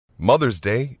Mother's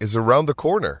Day is around the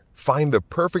corner. Find the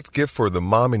perfect gift for the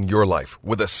mom in your life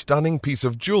with a stunning piece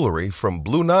of jewelry from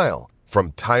Blue Nile.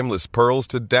 From timeless pearls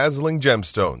to dazzling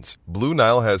gemstones, Blue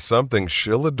Nile has something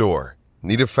she'll adore.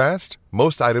 Need it fast?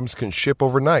 Most items can ship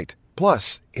overnight.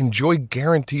 Plus, enjoy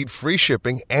guaranteed free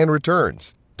shipping and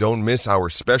returns. Don't miss our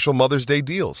special Mother's Day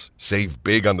deals. Save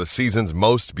big on the season's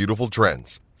most beautiful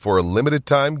trends. For a limited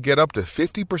time, get up to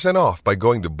 50% off by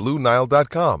going to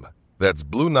BlueNile.com. That's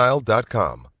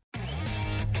BlueNile.com.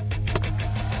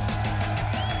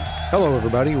 Hello,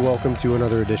 everybody. Welcome to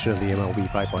another edition of the MLB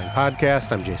Pipeline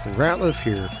Podcast. I'm Jason Ratliff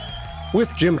here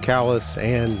with Jim Callis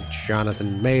and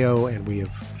Jonathan Mayo, and we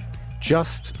have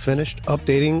just finished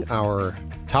updating our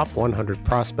top 100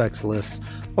 prospects list,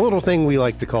 a little thing we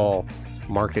like to call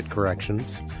market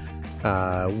corrections.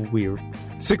 We're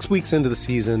 6 weeks into the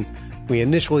season. We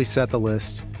initially set the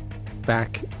list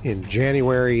back in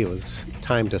January. It was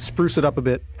time to spruce it up a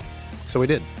bit, so we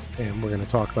did. And we're going to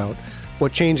talk about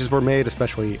what changes were made,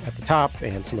 especially at the top,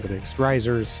 and some of the biggest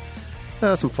risers,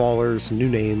 some fallers, some new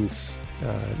names,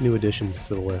 new additions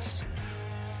to the list.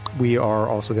 We are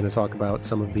also going to talk about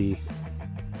some of the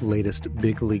latest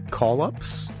big league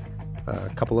call-ups, a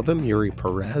couple of them, Yuri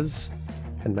Perez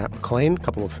and Matt McLain, a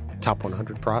couple of top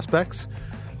 100 prospects.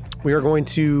 We are going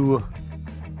to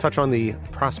touch on the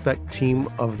prospect team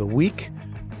of the week,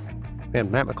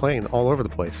 and Matt McLain all over the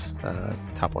place.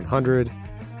 Top 100,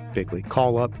 big league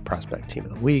call-up, prospect team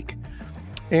of the week.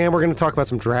 And we're going to talk about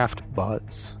some draft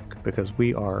buzz, because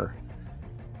we are,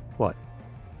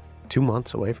 2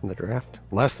 months away from the draft?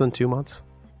 Less than 2 months?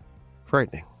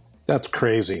 Frightening. That's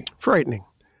crazy. Frightening.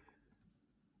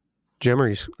 Jim, are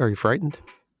you frightened?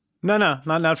 No,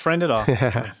 not frightened at all.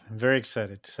 I'm very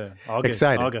excited. So all good.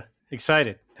 Excited. All good.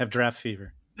 Excited. Have draft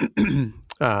fever.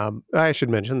 I should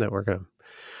mention that we're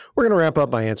gonna wrap up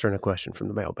by answering a question from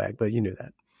the mailbag, but you knew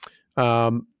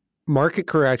that. Market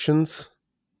corrections.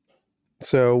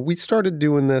 So we started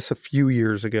doing this a few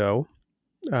years ago.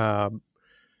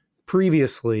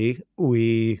 Previously,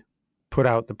 we put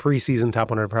out the preseason top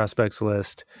 100 prospects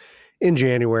list in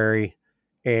January,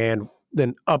 and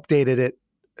then updated it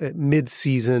at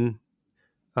mid-season,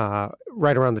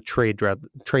 right around the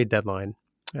trade deadline,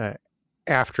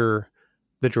 after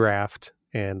the draft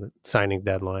and the signing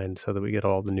deadline, so that we get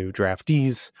all the new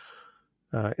draftees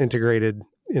integrated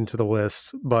into the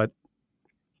list. But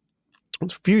a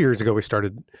few years ago, we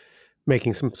started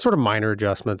making some sort of minor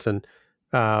adjustments. And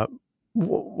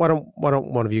why don't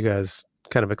one of you guys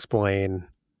kind of explain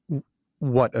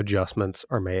what adjustments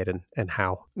are made and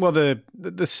how? Well,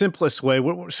 the simplest way,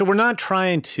 we're not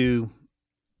trying to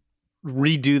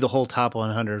redo the whole top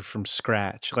 100 from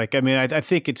scratch. I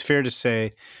think it's fair to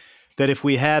say that if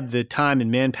we had the time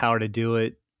and manpower to do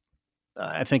it,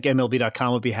 I think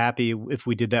MLB.com would be happy if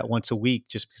we did that once a week,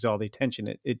 just because of all the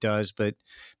attention it does. But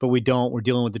we don't. We're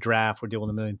dealing with the draft. We're dealing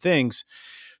with a million things.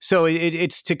 So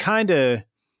it's to kind of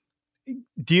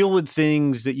deal with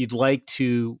things that you'd like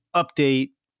to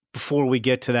update before we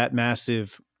get to that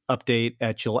massive update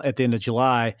at the end of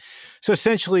July. So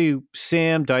essentially,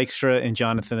 Sam Dykstra and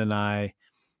Jonathan and I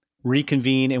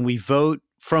reconvene, and we vote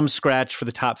from scratch for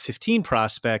the top 15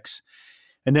 prospects.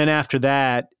 And then after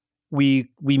that, we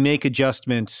make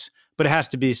adjustments, but it has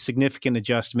to be a significant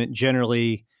adjustment,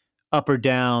 generally up or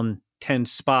down 10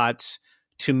 spots,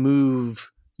 to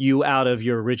move you out of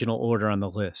your original order on the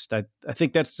list. I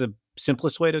think that's the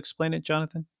simplest way to explain it,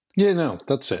 Jonathan. Yeah, no,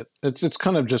 that's it. It's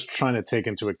kind of just trying to take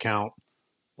into account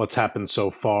what's happened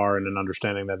so far, and an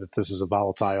understanding that this is a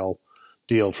volatile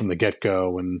deal from the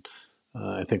get-go. And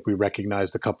I think we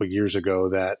recognized a couple of years ago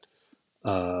that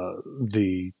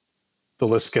the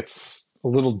list gets a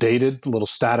little dated, a little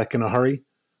static in a hurry.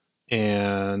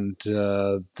 And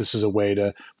this is a way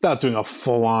to, without doing a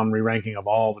full-on re-ranking of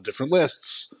all the different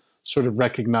lists, sort of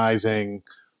recognizing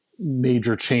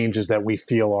major changes that we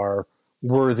feel are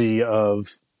worthy of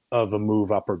a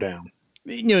move up or down.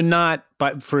 Not,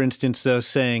 but for instance, though,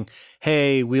 saying,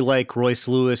 hey, we like Royce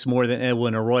Lewis more than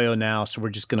Edwin Arroyo now, so we're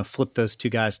just going to flip those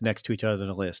two guys next to each other on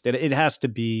the list. It has to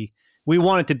be, we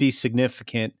want it to be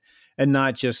significant and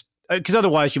not just, because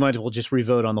otherwise you might as well just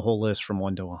revote on the whole list from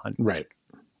 1 to 100. Right.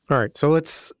 All right, so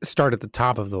let's start at the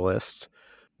top of the list.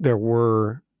 There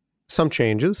were some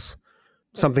changes.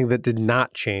 Something that did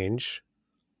not change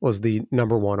was the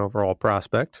number one overall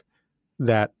prospect.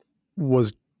 That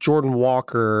was Jordan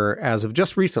Walker as of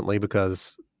just recently,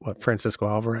 because Francisco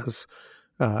Alvarez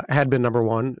had been number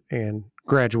one and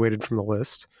graduated from the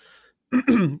list.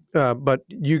 But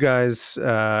you guys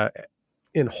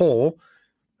in whole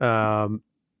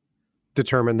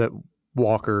determined that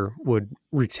Walker would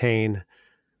retain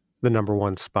the number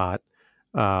one spot.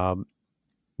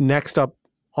 Next up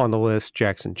on the list,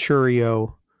 Jackson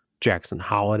Chourio, Jackson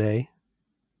Holiday,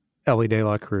 Elly De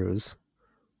La Cruz,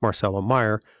 Marcelo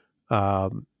Meyer.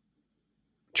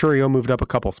 Chourio moved up a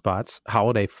couple spots.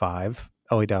 Holiday 5,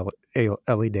 Elly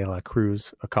De La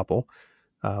Cruz a couple.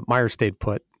 Meyer stayed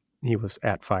put. He was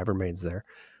at 5, remains there.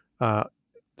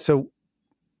 So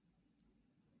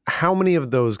how many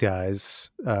of those guys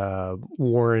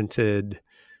warranted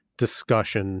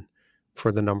discussion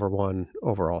for the number 1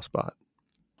 overall spot?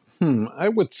 I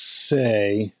would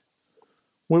say,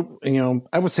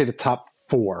 I would say the top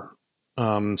 4.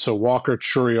 So Walker,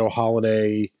 Chourio,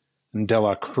 Holiday, and De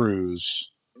La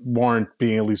Cruz warrant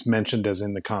being at least mentioned as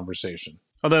in the conversation.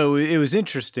 Although it was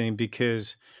interesting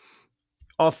because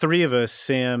all 3 of us,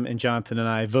 Sam and Jonathan and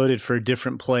I, voted for a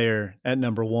different player at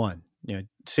number 1.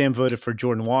 Sam voted for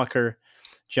Jordan Walker,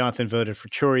 Jonathan voted for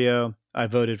Chourio, I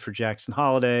voted for Jackson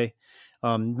Holiday.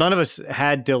 None of us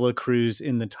had De La Cruz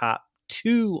in the top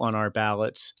 2 on our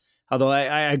ballots, although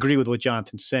I agree with what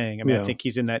Jonathan's saying. I mean, I think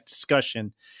he's in that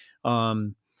discussion.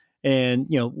 And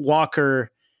Walker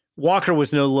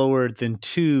was no lower than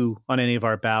 2 on any of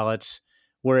our ballots,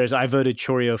 whereas I voted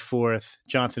Chourio 4th,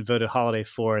 Jonathan voted Holiday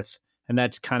 4th, and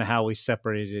that's kind of how we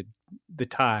separated the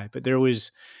tie. But there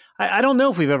was, I don't know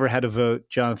if we've ever had a vote,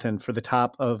 Jonathan, for the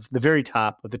very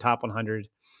top of the top 100,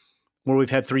 where we've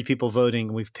had 3 people voting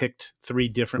and we've picked 3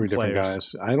 different players.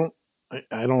 Guys. I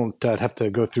don't have to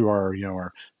go through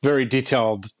our very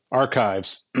detailed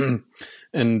archives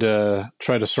and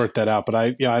try to sort that out. But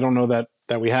I don't know that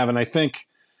we have. And I think,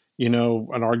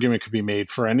 an argument could be made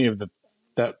for any of the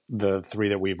 3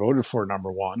 that we voted for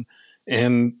number 1.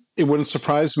 And it wouldn't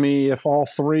surprise me if all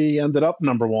 3 ended up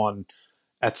number 1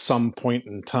 at some point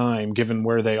in time, given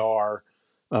where they are,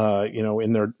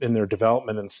 in their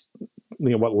development and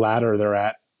what ladder they're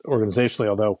at organizationally.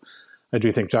 Although I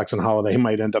do think Jackson Holiday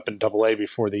might end up in AA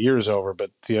before the year's over,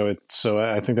 but so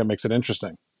I think that makes it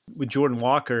interesting. With Jordan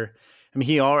Walker, I mean,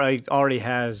 he already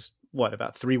has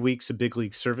about 3 weeks of big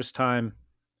league service time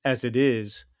as it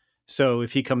is. So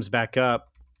if he comes back up,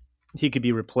 he could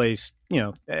be replaced,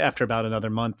 after about another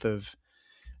month of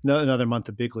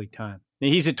big league time.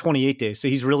 He's at 28 days, so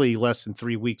he's really less than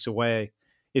 3 weeks away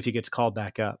if he gets called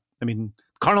back up. I mean,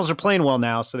 Cardinals are playing well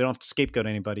now, so they don't have to scapegoat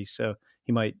anybody. So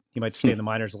he might stay in the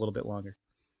minors a little bit longer.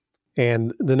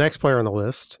 And the next player on the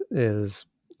list is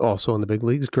also in the big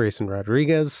leagues, Grayson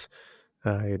Rodriguez.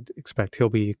 I expect he'll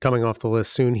be coming off the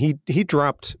list soon. He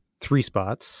dropped 3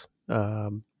 spots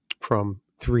from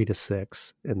 3 to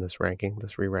 6 in this ranking,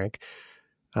 this re-rank.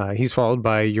 He's followed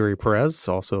by Yuri Perez,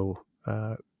 also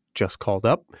just called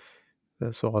up,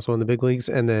 so also in the big leagues.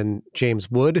 And then James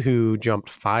Wood, who jumped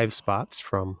 5 spots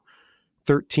from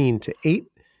 13 to 8.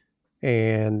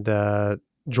 And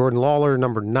Jordan Lawler,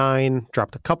 number 9,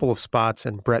 dropped a couple of spots.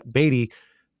 And Brett Beatty,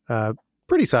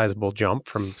 pretty sizable jump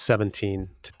from 17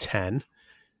 to 10.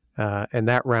 And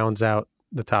that rounds out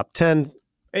the top 10.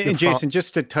 And Jason,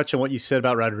 just to touch on what you said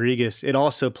about Rodriguez, it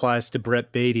also applies to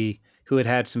Brett Beatty, who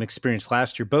had some experience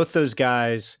last year. Both those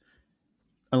guys,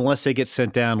 unless they get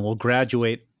sent down, will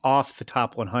graduate off the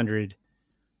top 100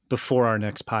 before our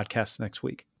next podcast next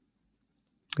week.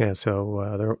 Yeah,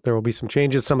 so there will be some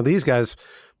changes. Some of these guys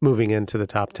moving into the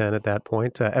top 10 at that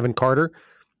point. Evan Carter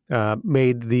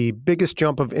made the biggest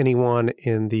jump of anyone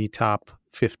in the top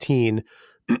 15.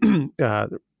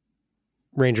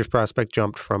 Rangers prospect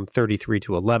jumped from 33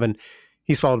 to 11.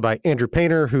 He's followed by Andrew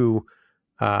Painter, who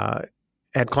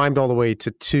had climbed all the way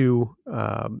to 2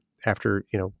 after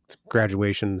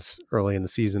graduations early in the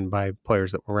season by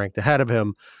players that were ranked ahead of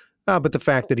him. But the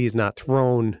fact that he's not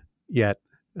thrown yet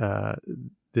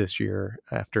this year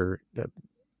after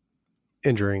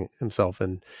injuring himself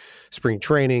in spring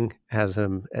training has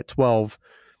him at 12.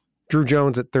 Drew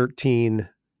Jones at 13.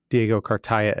 Diego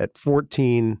Cartaya at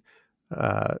 14.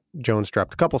 Jones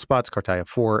dropped a couple spots, Cartaya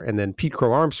 4, and then Pete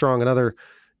Crow Armstrong, another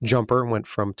jumper, went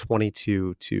from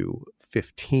 22 to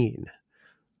 15.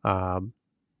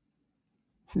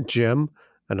 Jim,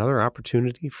 another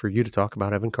opportunity for you to talk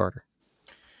about Evan Carter.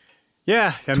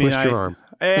 Yeah, Twist your arm.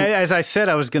 As I said,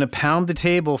 I was going to pound the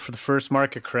table for the first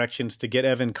market corrections to get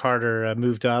Evan Carter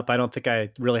moved up. I don't think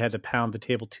I really had to pound the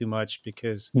table too much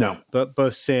because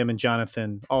both Sam and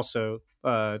Jonathan also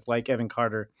like Evan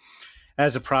Carter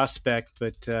as a prospect.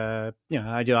 But I'll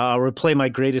replay my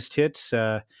greatest hits.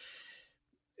 I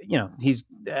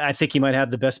think he might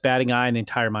have the best batting eye in the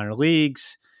entire minor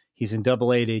leagues. He's in AA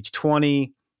at age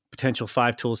 20, potential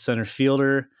 5-tool center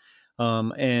fielder.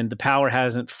 And the power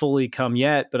hasn't fully come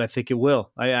yet, but I think it will.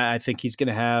 I think he's going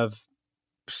to have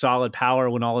solid power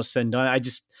when all is said and done.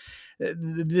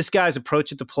 This guy's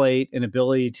approach at the plate and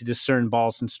ability to discern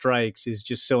balls and strikes is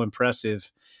just so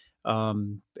impressive.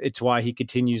 It's why he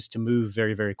continues to move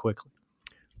very, very quickly.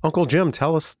 Uncle Jim,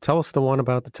 tell us the one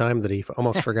about the time that he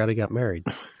almost forgot he got married.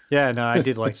 Yeah, no, I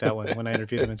did like that one when I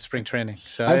interviewed him in spring training.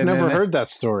 So I've never heard that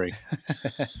story.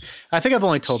 I think I've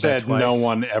only told that twice. No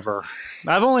one ever.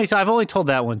 I've only told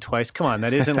that one twice. Come on,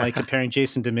 that isn't like comparing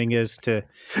Jason Dominguez to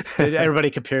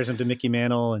everybody compares him to Mickey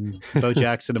Mantle and Bo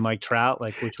Jackson and Mike Trout,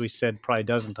 like which we said probably a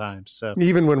dozen times. So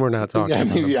even when we're not talking, yeah, I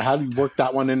mean, how do you work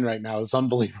that one in right now? It's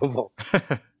unbelievable.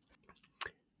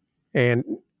 And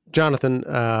Jonathan,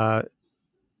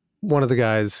 one of the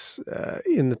guys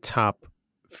in the top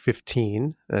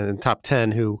 15 and top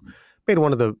 10 who made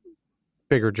one of the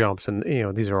bigger jumps, and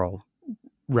these are all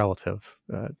relative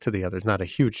to the others, not a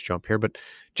huge jump here, but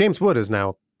James Wood has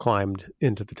now climbed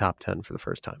into the top 10 for the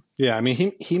first time. Yeah, I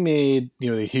mean, he made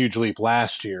the huge leap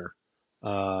last year.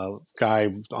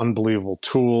 Guy, unbelievable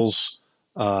tools.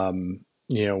 Going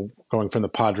from the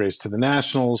Padres to the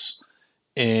Nationals,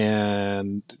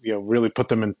 and really put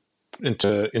them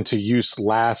into use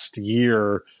last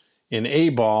year in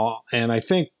A-ball. And I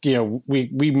think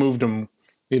we moved him.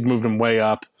 We'd moved him way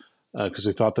up because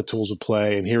we thought the tools would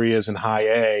play. And here he is in high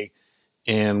A,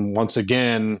 and once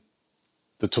again,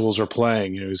 the tools are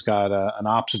playing. He's got an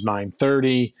ops of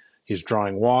 930. He's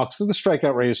drawing walks. The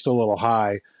strikeout rate is still a little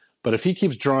high, but if he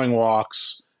keeps drawing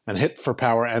walks and hit for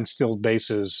power and steal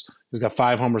bases, he's got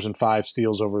 5 homers and 5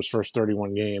 steals over his first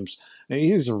 31 games. And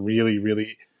he's a really,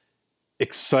 really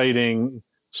exciting,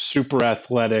 super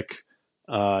athletic,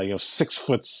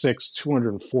 6'6",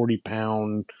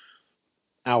 240-pound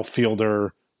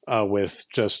outfielder with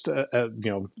just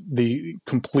the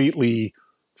completely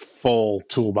full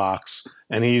toolbox.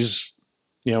 And he's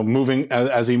moving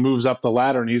as he moves up the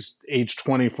ladder, and he's age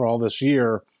 20 for all this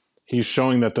year. He's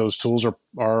showing that those tools are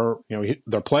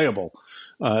they're playable.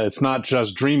 It's not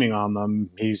just dreaming on them.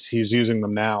 He's using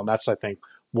them now, and that's, I think,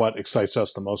 what excites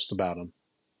us the most about him.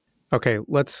 Okay,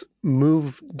 let's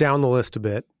move down the list a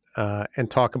bit and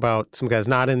talk about some guys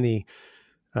not in the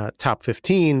top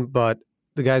 15, but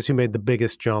the guys who made the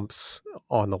biggest jumps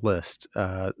on the list.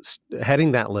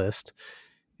 Heading that list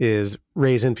is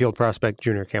Rays infield prospect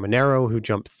Junior Caminero, who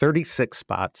jumped 36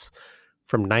 spots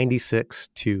from 96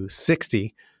 to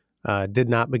 60. Did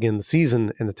not begin the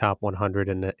season in the top 100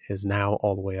 and is now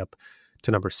all the way up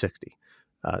to number 60.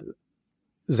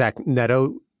 Zach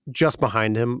Neto, just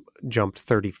behind him, jumped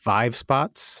 35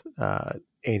 spots.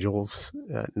 Angels,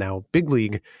 now big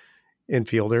league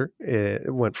infielder,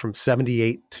 went from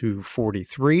 78 to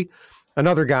 43.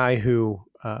 Another guy who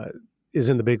is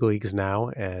in the big leagues now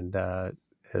and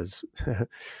has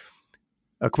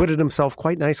acquitted himself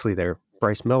quite nicely there.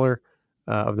 Bryce Miller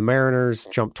of the Mariners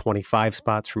jumped 25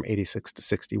 spots from 86 to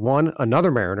 61.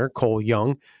 Another Mariner, Cole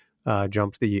Young,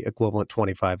 jumped the equivalent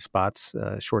 25 spots.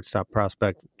 Shortstop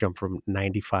prospect jumped from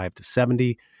 95 to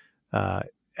 70.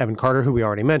 Evan Carter, who we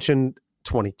already mentioned,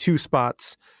 22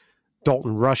 spots.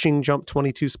 Dalton Rushing jumped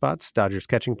 22 spots. Dodgers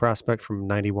catching prospect from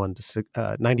 91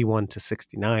 to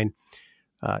 69.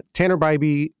 Tanner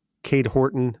Bybee, Cade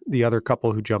Horton, the other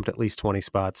couple who jumped at least 20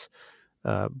 spots,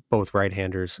 both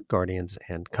right-handers, Guardians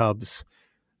and Cubs.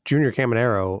 Junior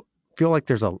Caminero, feel like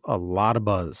there's a lot of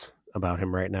buzz about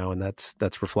him right now, and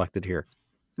that's reflected here.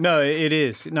 No, it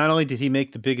is. Not only did he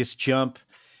make the biggest jump,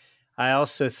 I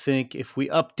also think if we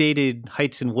updated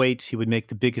heights and weights, he would make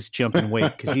the biggest jump in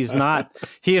weight because he is not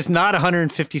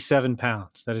 157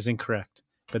 pounds. That is incorrect,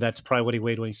 but that's probably what he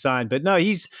weighed when he signed. But no,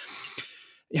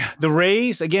 the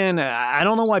Rays, again, I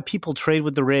don't know why people trade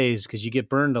with the Rays because you get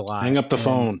burned a lot. Hang up the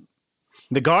phone.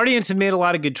 The Guardians had made a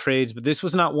lot of good trades, but this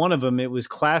was not one of them. It was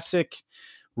classic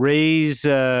Rays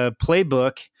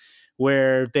playbook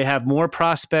where they have more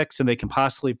prospects than they can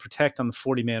possibly protect on the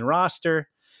 40-man roster.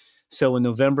 So in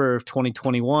November of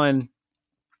 2021,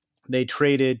 they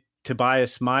traded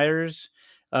Tobias Myers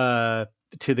to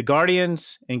the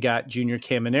Guardians and got Junior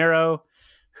Caminero,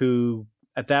 who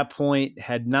at that point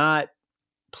had not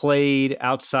played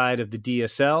outside of the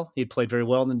DSL. He had played very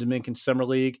well in the Dominican Summer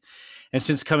League. And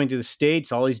since coming to the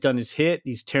States, all he's done is hit.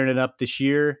 He's tearing it up this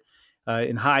year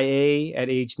in high A at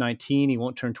age 19. He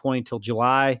won't turn 20 until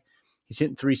July. He's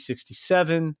hitting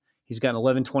 367. He's got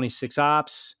 1126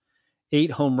 ops,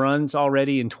 8 home runs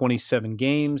already in 27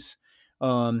 games.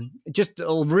 Just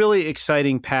a really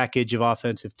exciting package of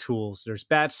offensive tools. There's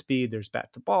bat speed, there's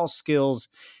bat to ball skills.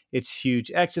 It's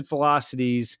huge exit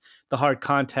velocities, the hard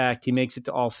contact. He makes it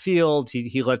to all fields.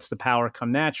 He lets the power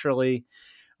come naturally.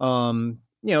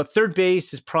 Third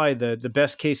base is probably the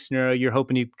best case scenario. You're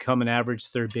hoping you become an average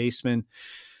third baseman,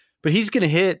 but he's going to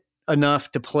hit enough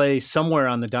to play somewhere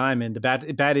on the diamond. The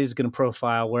bat is going to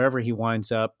profile wherever he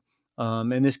winds up.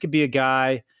 And this could be a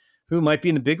guy who might be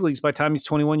in the big leagues by the time he's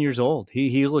 21 years old.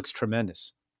 He looks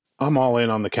tremendous. I'm all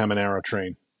in on the Caminero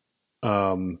train.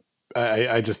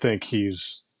 I just think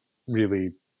he's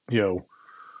really,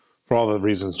 for all the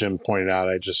reasons Jim pointed out,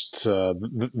 I just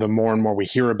the more and more we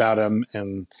hear about him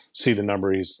and see the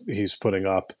number he's putting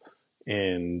up,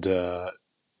 and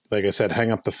like I said,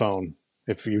 hang up the phone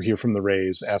if you hear from the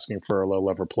Rays asking for a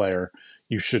low-level player.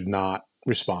 You should not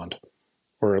respond,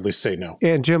 or at least say no.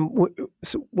 And Jim,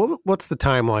 what's the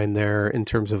timeline there in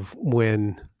terms of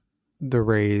when the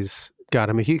Rays got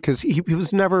him? Because he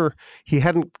was never, he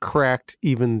hadn't cracked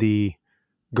even the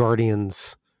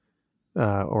Guardians,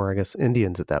 or I guess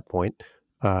Indians at that point,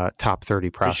 top 30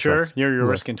 prospects. You sure? You're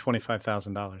risking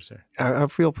 $25,000 there. I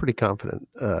feel pretty confident.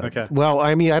 Okay. Well,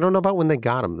 I mean, I don't know about when they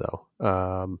got him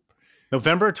though.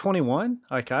 November 21?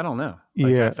 I don't know.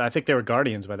 Yeah. I think they were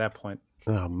Guardians by that point.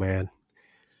 Oh man.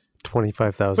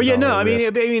 $25,000. But yeah, no, I mean,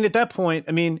 at that point,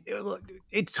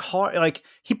 it's hard. Like,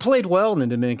 he played well in the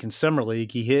Dominican Summer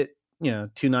League. He hit,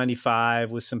 295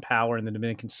 with some power in the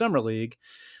Dominican Summer League.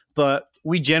 But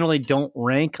we generally don't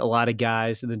rank a lot of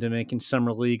guys in the Dominican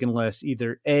Summer League unless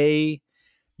either A,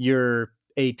 you're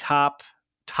a top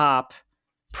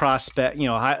prospect,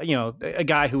 a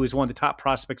guy who is one of the top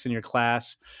prospects in your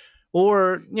class,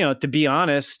 or, to be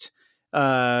honest,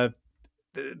 a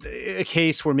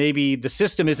case where maybe the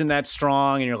system isn't that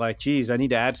strong and you're like, geez, I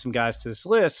need to add some guys to this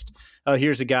list.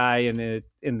 Here's a guy in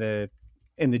the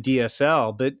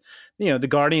DSL, but the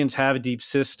Guardians have a deep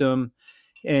system,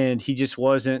 and he just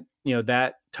wasn't,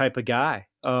 that type of guy.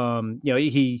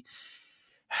 He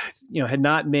had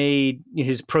not made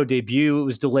his pro debut. It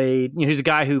was delayed. He's a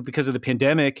guy who, because of the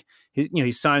pandemic,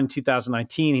 he signed in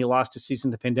 2019. He lost his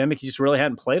season to the pandemic. He just really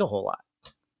hadn't played a whole lot.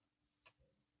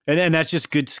 And that's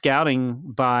just good scouting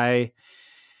by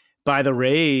the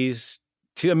Rays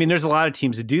too. I mean, there's a lot of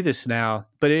teams that do this now,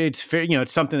 but it's fair.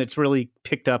 It's something that's really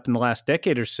picked up in the last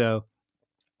decade or so,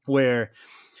 where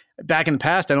back in the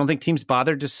past, I don't think teams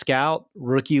bothered to scout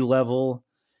rookie level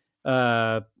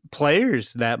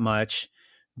players that much,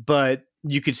 but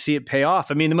you could see it pay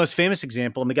off. I mean, the most famous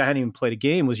example, and the guy hadn't even played a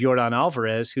game, was Yordan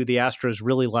Alvarez, who the Astros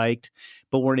really liked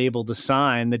but weren't able to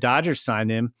sign. The Dodgers signed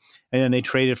him, and then they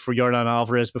traded for Yordan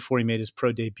Alvarez before he made his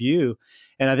pro debut.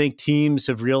 And I think teams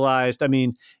have realized,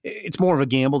 it's more of a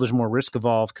gamble. There's more risk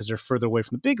involved because they're further away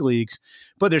from the big leagues,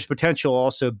 but there's potential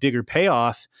also bigger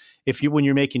payoff when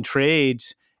you're making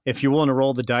trades. If you're willing to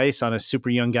roll the dice on a super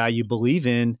young guy you believe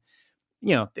in,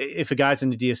 if a guy's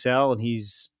in the DSL and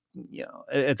he's,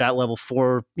 at that level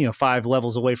 5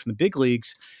 levels away from the big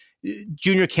leagues,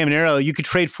 Junior Caminero, you could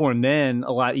trade for him then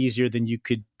a lot easier than you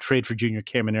could trade for Junior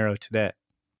Caminero today.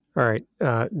 All right.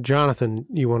 Jonathan,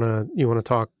 you want to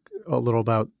talk a little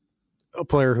about a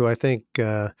player who I think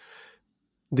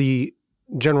the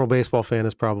general baseball fan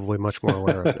is probably much more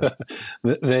aware of now.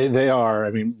 They are.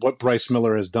 I mean, what Bryce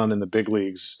Miller has done in the big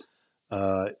leagues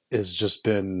has just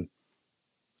been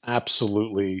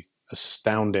absolutely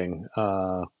astounding.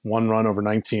 1 run over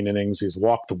 19 innings. He's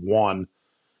walked 1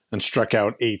 and struck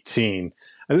out 18.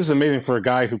 And this is amazing for a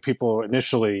guy who people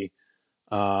initially,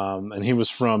 and he was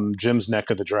from Jim's neck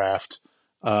of the draft.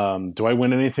 Do I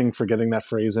win anything for getting that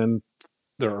phrase in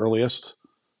the earliest?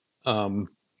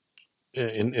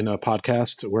 In a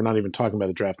podcast, we're not even talking about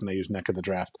the draft, and I use neck of the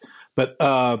draft. But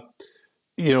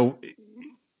this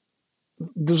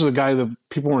was a guy that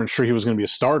people weren't sure he was going to be a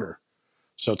starter.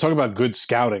 So talk about good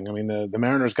scouting. I mean, the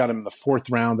Mariners got him in the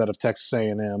 4th round out of Texas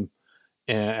A&M,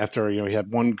 and after he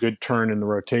had 1 good turn in the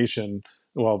rotation.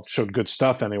 Well, showed good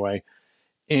stuff anyway,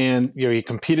 and he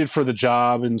competed for the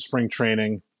job in spring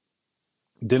training,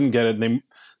 didn't get it. And they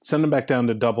sent him back down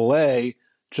to Double-A.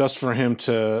 Just for him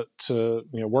to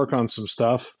work on some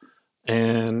stuff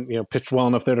and pitch well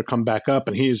enough there to come back up,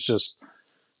 and he's just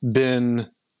been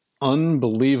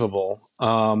unbelievable.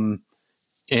 And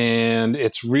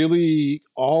it's really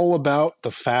all about the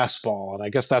fastball, and I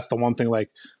guess that's the one thing.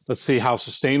 Like, let's see how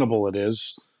sustainable it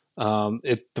is.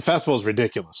 The fastball is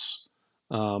ridiculous,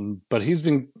 but he's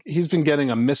been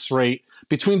getting a miss rate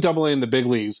between Double-A and the big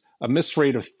leagues, a miss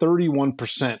rate of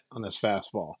 31% on his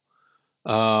fastball.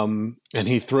 And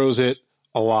he throws it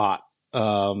a lot.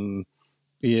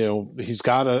 He's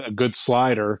got a good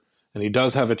slider, and he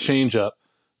does have a changeup,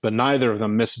 but neither of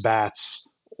them miss bats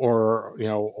or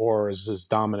is as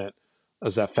dominant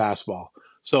as that fastball.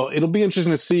 So it'll be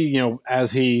interesting to see,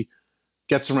 as he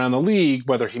gets around the league,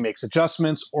 whether he makes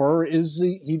adjustments, or is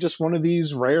he just one of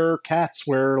these rare cats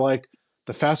where like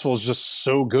the fastball is just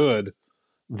so good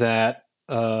that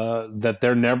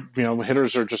they're never,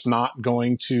 hitters are just not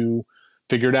going to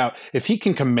figure it out. If he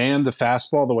can command the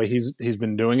fastball the way he's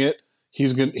been doing it,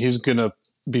 he's going to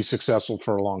be successful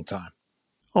for a long time.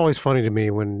 always funny to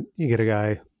me when you get a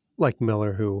guy like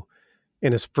Miller who,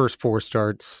 in his first 4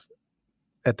 starts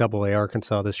at AA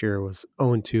Arkansas this year, was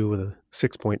 0-2 with a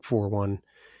 6.41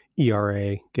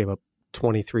 ERA, gave up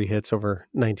 23 hits over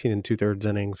 19 2/3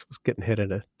 innings, was getting hit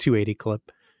at a 280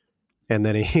 clip. And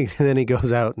then he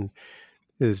goes out and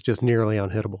is just nearly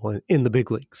unhittable in the big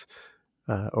leagues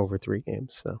over 3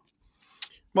 games. So,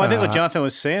 well, I think what Jonathan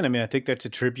was saying, I mean, I think that's a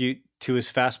tribute to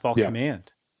his fastball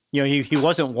command. You know, he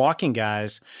wasn't walking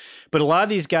guys, but a lot of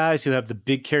these guys who have the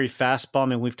big carry fastball, I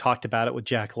mean, we've talked about it with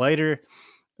Jack Leiter.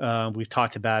 We've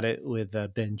talked about it with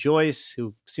Ben Joyce,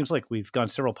 who seems like we've gone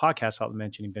several podcasts out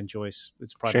mentioning Ben Joyce.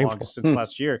 It's probably the longest since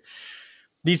last year.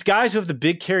 These guys who have the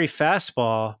big carry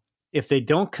fastball, if they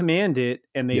don't command it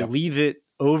and they leave it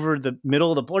over the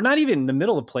middle of the, or not even the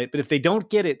middle of the plate, but if they don't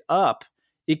get it up,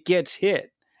 it gets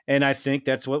hit. And I think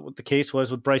that's what the case was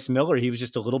with Bryce Miller. He was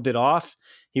just a little bit off.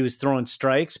 He was throwing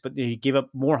strikes, but he gave up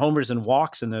more homers than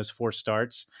walks in those 4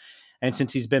 starts. And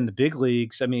since he's been in the big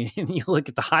leagues, I mean, you look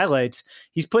at the highlights,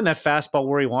 he's putting that fastball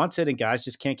where he wants it, and guys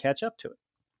just can't catch up to it.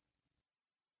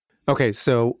 Okay,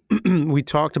 so we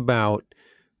talked about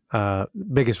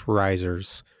biggest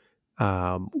risers.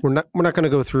 We're not going to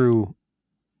go through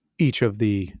each of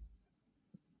the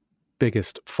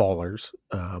biggest fallers,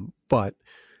 but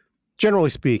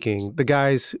generally speaking, the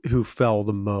guys who fell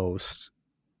the most,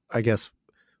 I guess,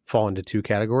 fall into 2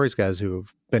 categories: guys who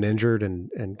have been injured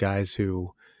and guys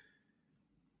who,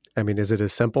 I mean, is it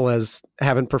as simple as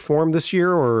haven't performed this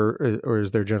year, or is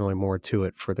there generally more to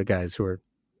it for the guys who are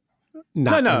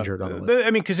not injured on the list? I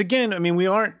mean, because again, I mean, we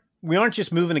aren't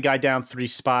just moving a guy down 3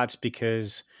 spots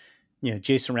because, you know,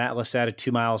 Jason Ratliff's added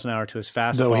 2 miles an hour to his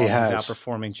fastball. He's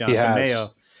outperforming Jonathan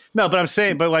Mayo. No, but I'm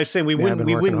saying we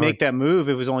wouldn't make that move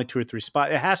if it was only 2 or 3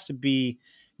 spots. It has to be,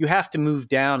 you have to move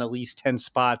down at least 10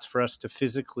 spots for us to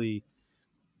physically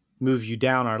move you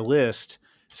down our list.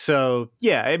 So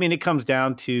yeah, I mean, it comes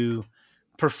down to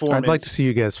performance. I'd like to see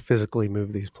you guys physically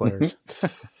move these players.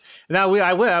 Now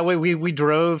we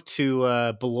drove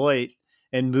to Beloit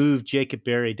and moved Jacob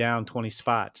Berry down 20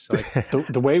 spots. Like,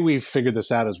 the way we figured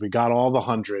this out is we got all the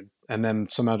 100 and then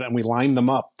and we lined them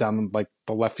up down like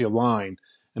the left field line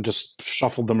and just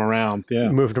shuffled them around. Yeah,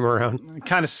 moved them around. We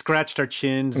kind of scratched our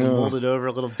chins and rolled it over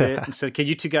a little bit and said, "Can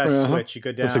you 2 guys switch? You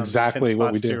go down." That's exactly 10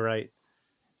 what we spots to did. your right.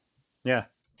 Yeah,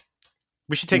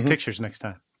 we should take pictures next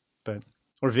time,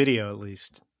 or video at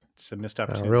least. It's a missed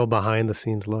opportunity. A real behind the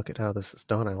scenes look at how this is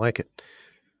done. I like it.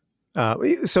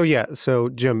 So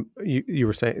Jim, you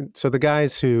were saying, so the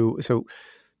guys who,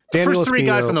 the first 3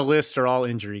 guys on the list are all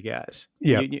injury guys.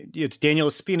 Yeah, it's Daniel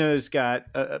Espino's got,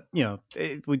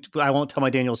 I won't tell my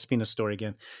Daniel Espino story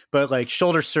again, but like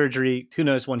shoulder surgery, who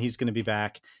knows when he's going to be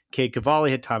back. Cade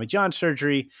Cavalli had Tommy John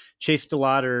surgery. Chase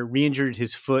DeLauder re-injured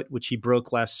his foot, which he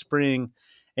broke last spring,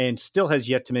 and still has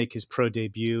yet to make his pro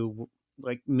debut,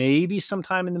 like maybe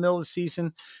sometime in the middle of the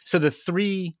season. So the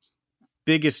 3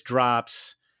 biggest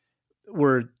drops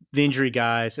were the injury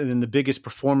guys, and then the biggest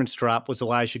performance drop was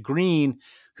Elijah Green,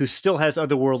 who still has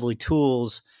otherworldly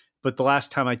tools, but the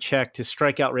last time I checked, his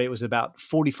strikeout rate was about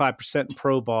 45% in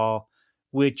pro ball,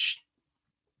 which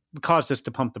caused us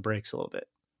to pump the brakes a little bit.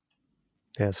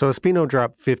 Yeah, so Espino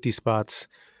dropped 50 spots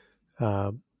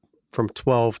from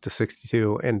 12 to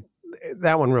 62, and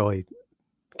that one really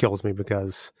kills me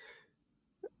because,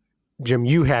 Jim,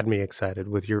 you had me excited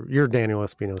with your Daniel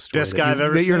Espino story. Best guy I've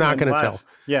ever seen. That you're not going to tell.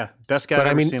 Yeah, best guy I've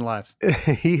ever seen live.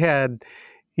 He had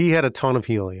a ton of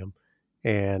helium,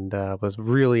 and was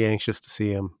really anxious to see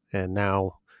him. And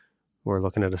now we're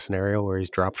looking at a scenario where he's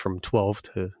dropped from 12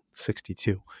 to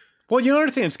 62. Well, you know,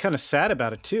 another thing that's kind of sad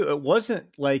about it too. It wasn't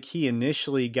like he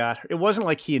initially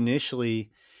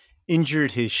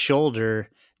injured his shoulder.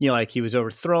 You know, like he was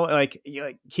overthrown. Like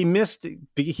he missed.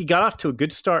 He got off to a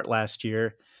good start last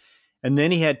year, and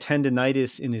then he had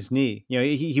tendonitis in his knee. You know,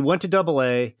 he went to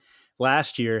AA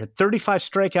last year, had 35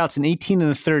 strikeouts in 18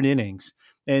 1/3 innings.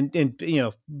 And you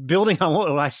know, building on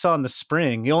what I saw in the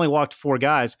spring, he only walked 4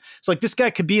 guys. It's like this guy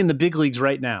could be in the big leagues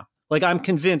right now. Like, I'm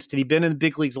convinced, had he been in the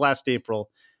big leagues last April,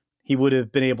 he would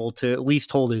have been able to at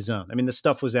least hold his own. I mean, the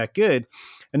stuff was that good.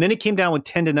 And then he came down with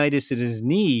tendonitis in his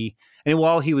knee. And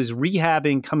while he was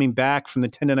rehabbing, coming back from the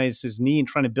tendonitis in his knee and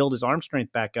trying to build his arm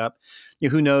strength back up, you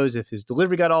know, who knows if his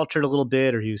delivery got altered a little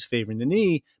bit or he was favoring the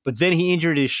knee. But then he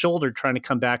injured his shoulder trying to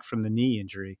come back from the knee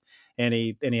injury. And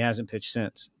he hasn't pitched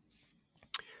since.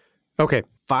 Okay,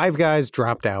 5 guys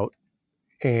dropped out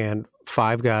and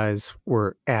 5 guys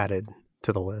were added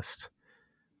to the list.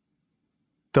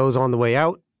 Those on the way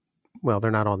out, well, they're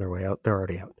not on their way out. They're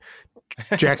already out.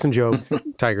 Jackson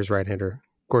Jobe, Tigers right-hander.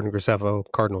 Gordon Graceffo,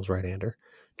 Cardinals right-hander.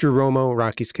 Drew Romo,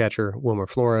 Rockies catcher. Wilmer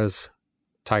Flores,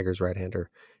 Tigers right-hander,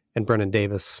 and Brennan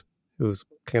Davis, who's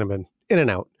kind of been in and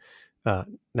out,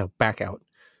 now back out,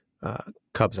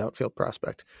 Cubs outfield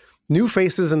prospect. New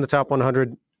faces in the top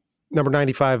 100, number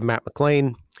 95, Matt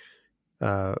McLain,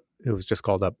 who was just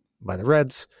called up by the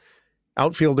Reds.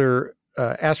 Outfielder,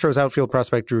 Astros outfield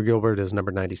prospect Drew Gilbert is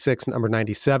number 96. Number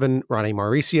 97, Ronnie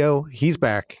Mauricio. He's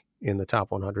back in the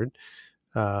top 100.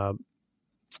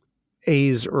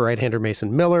 A's right-hander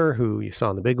Mason Miller, who you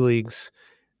saw in the big leagues,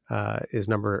 is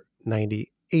number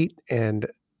 98. And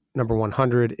number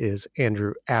 100 is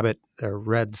Andrew Abbott, a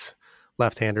Reds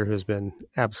left-hander who's been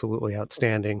absolutely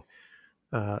outstanding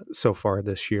so far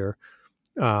this year.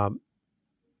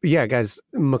 Yeah, guys,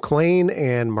 McLain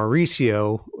and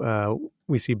Mauricio,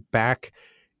 we see back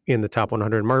in the top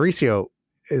 100. Mauricio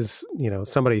is,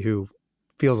 somebody who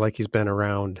feels like he's been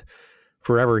around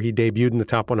forever. He debuted in the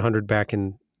top 100 back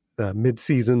in the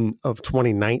mid-season of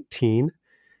 2019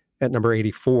 at number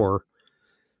 84.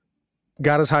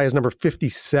 Got as high as number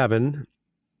 57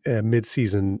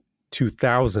 mid-season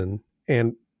 2000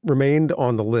 and remained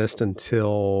on the list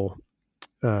until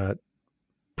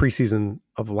preseason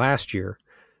of last year.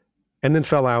 And then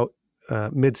fell out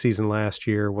mid-season last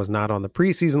year, was not on the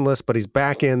preseason list, but he's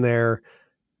back in there.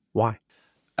 Why?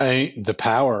 The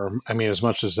power, as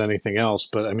much as anything else,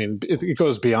 but it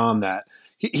goes beyond that.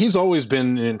 He's always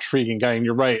been an intriguing guy, and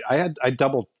you're right. I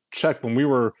double-checked when we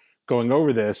were going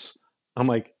over this. I'm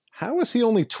like, how is he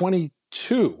only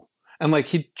 22? And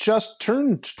he just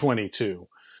turned 22.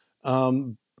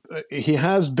 He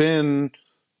has been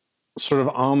sort of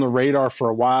on the radar for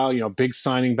a while, big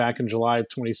signing back in July of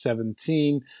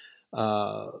 2017.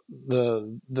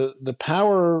 The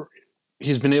power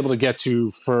he's been able to get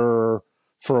to for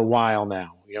a while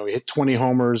now. He hit 20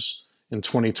 homers in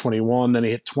 2021, then he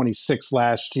hit 26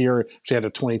 last year. She had a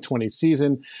 2020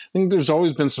 season. I think there's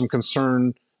always been some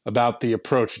concern about the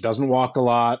approach. He doesn't walk a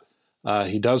lot.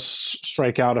 He does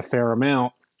strike out a fair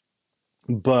amount,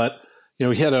 but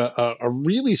he had a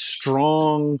really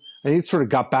strong, and he sort of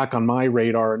got back on my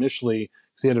radar initially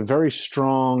because he had a very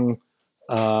strong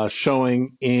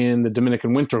showing in the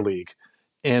Dominican Winter League.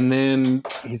 And then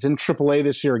he's in AAA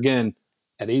this year again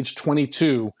at age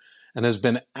 22 and has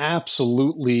been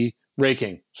absolutely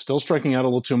raking. Still striking out a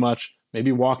little too much,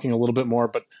 maybe walking a little bit more,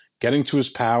 but getting to his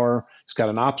power. He's got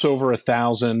an ops over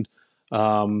 1,000.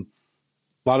 A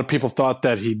lot of people thought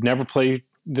that he'd never play,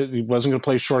 that he wasn't going to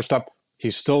play shortstop.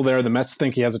 He's still there. The Mets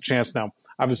think he has a chance now.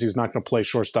 Obviously, he's not going to play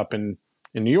shortstop in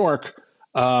New York,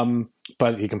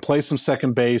 but he can play some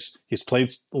second base. He's played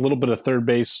a little bit of third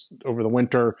base over the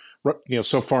winter.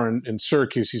 So far in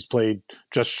Syracuse, he's played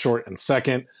just short and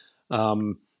second.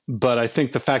 But I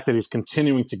think the fact that he's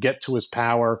continuing to get to his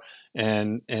power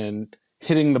and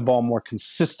hitting the ball more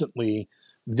consistently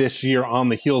this year on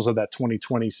the heels of that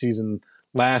 2020 season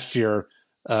last year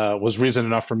was reason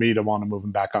enough for me to want to move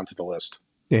him back onto the list.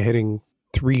 Yeah, hitting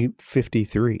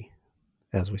 353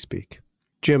 as we speak.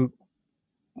 Jim,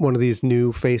 one of these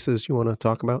new faces you want to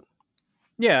talk about?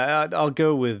 Yeah, I'll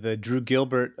go with Drew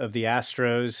Gilbert of the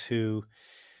Astros, who,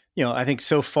 I think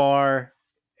so far,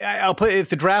 I'll put, if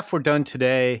the draft were done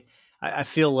today, I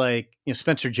feel like,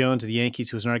 Spencer Jones of the Yankees,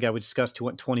 who was another guy we discussed, who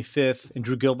went 25th, and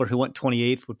Drew Gilbert, who went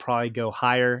 28th, would probably go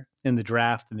higher in the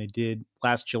draft than they did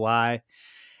last July.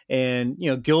 And,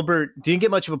 Gilbert didn't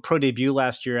get much of a pro debut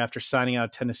last year after signing out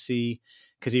of Tennessee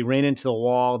because he ran into the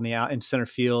wall in center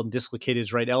field and dislocated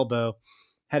his right elbow.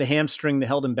 Had a hamstring that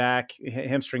held him back,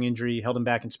 hamstring injury held him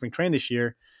back in spring training this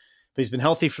year. But he's been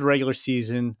healthy for the regular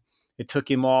season. It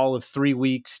took him all of 3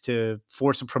 weeks to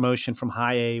force a promotion from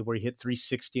high A, where he hit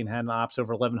 360 and had an ops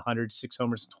over 1,100, 6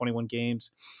 homers in 21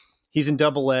 games. He's in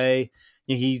Double A.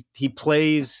 He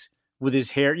plays with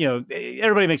his hair,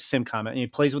 everybody makes the same comment. He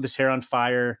plays with his hair on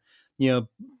fire,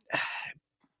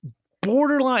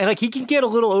 borderline, like he can get a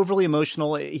little overly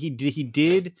emotional. He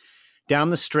did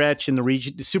down the stretch in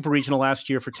the super regional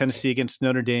last year for Tennessee against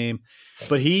Notre Dame,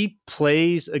 but he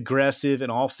plays aggressive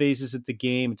in all phases of the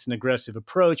game. It's an aggressive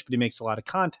approach, but he makes a lot of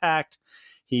contact.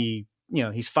 He's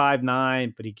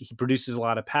 5'9", but he produces a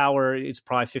lot of power. It's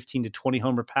probably 15 to 20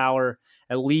 homer power,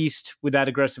 at least, with that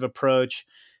aggressive approach.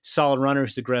 Solid runner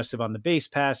who's aggressive on the base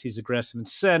pass. He's aggressive in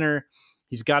center.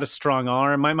 He's got a strong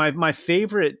arm. My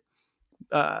favorite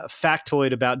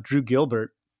factoid about Drew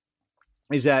Gilbert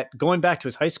is that going back to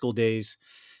his high school days,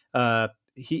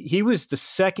 he was the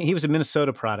second. He was a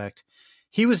Minnesota product.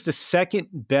 He was the second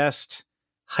best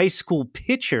high school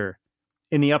pitcher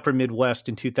in the upper Midwest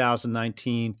in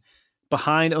 2019,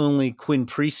 behind only Quinn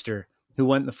Priester, who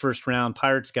went in the first round,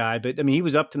 Pirates guy. But he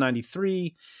was up to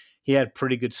 93. He had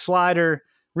pretty good slider.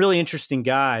 really interesting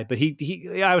guy. But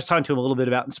I was talking to him a little bit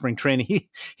about in spring training.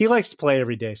 He likes to play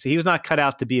every day, so he was not cut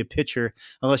out to be a pitcher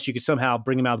unless you could somehow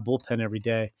bring him out of the bullpen every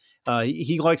day.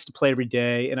 He likes to play every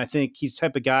day, and I think he's the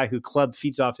type of guy who club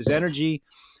feeds off his energy.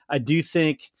 I do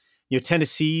think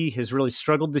Tennessee has really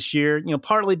struggled this year.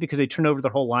 Partly because they turned over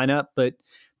their whole lineup, but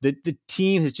the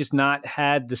team has just not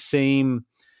had the same.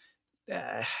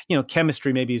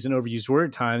 Chemistry maybe is an overused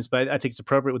word at times, but I think it's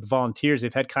appropriate with the Volunteers.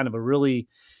 They've had kind of a really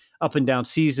up and down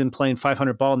season, playing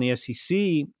 500 ball in the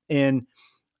SEC. And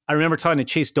I remember talking to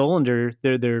Chase Dollander,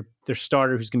 their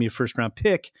starter, who's going to be a first round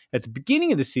pick at the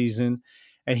beginning of the season.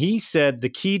 And he said the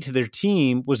key to their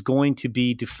team was going to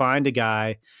be to find a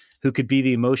guy who could be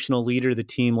the emotional leader of the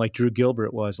team like Drew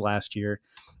Gilbert was last year.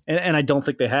 And I don't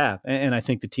think they have. And I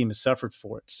think the team has suffered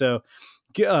for it. So,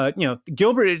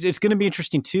 Gilbert, it's going to be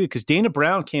interesting too, because Dana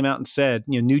Brown came out and said,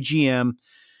 new GM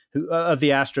of the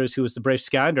Astros, who was the Braves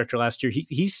scouting director last year,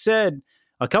 he said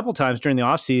a couple times during the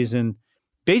offseason,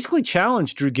 basically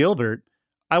challenged Drew Gilbert.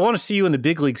 I want to see you in the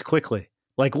big leagues quickly.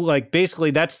 Like basically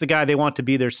that's the guy they want to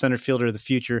be their center fielder of the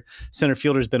future. Center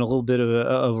fielder has been a little bit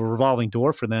of a revolving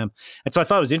door for them. And so I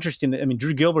thought it was interesting that,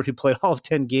 Drew Gilbert, who played all of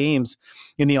 10 games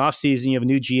in the offseason, you have a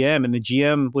new GM, and the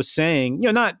GM was saying,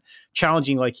 not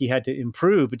challenging like he had to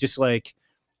improve, but just like,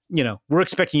 we're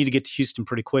expecting you to get to Houston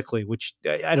pretty quickly, which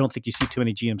I don't think you see too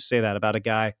many GMs say that about a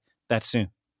guy that soon.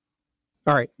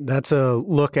 All right, that's a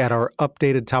look at our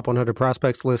updated top 100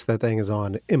 prospects list. That thing is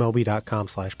on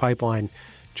MLB.com/pipeline.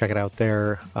 Check it out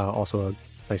there. Also a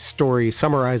nice story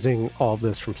summarizing all of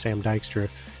this from Sam Dykstra.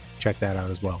 Check that out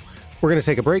as well. We're going to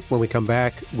take a break. When we come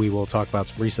back, we will talk about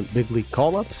some recent big league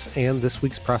call-ups and this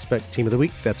week's Prospect Team of the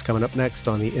Week. That's coming up next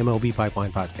on the MLB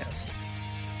Pipeline Podcast.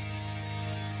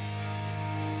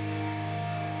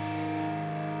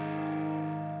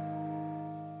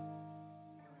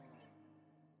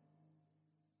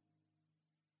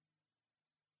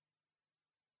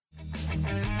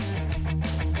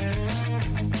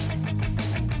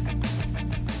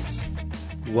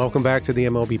 Welcome back to the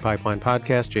MLB Pipeline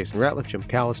Podcast. Jason Ratliff, Jim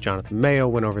Callis, Jonathan Mayo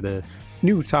went over the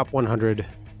new top 100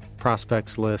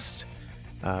 prospects list.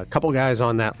 A couple guys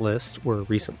on that list were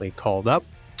recently called up,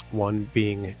 one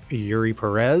being Yuri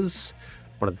Perez,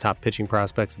 one of the top pitching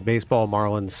prospects in baseball.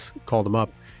 Marlins called him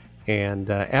up. And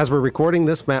as we're recording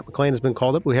this, Matt McLain has been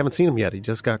called up. We haven't seen him yet. He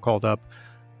just got called up.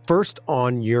 First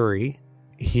on Yuri,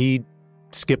 he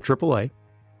skipped AAA.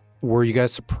 Were you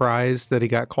guys surprised that he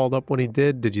got called up when he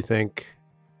did? Did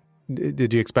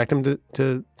you expect him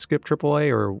to skip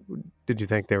AAA, or did you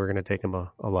think they were going to take him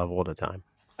a level at a time?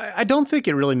 I don't think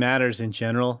it really matters in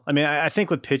general. I think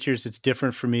with pitchers, it's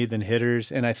different for me than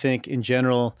hitters. And I think in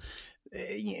general,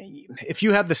 if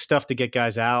you have the stuff to get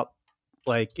guys out,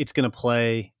 like it's going to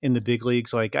play in the big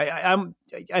leagues. Like I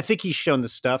think he's shown the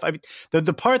stuff.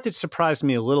 The part that surprised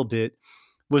me a little bit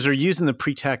was they're using the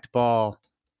pre-tacked ball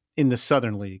in the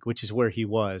Southern League, which is where he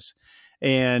was.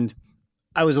 And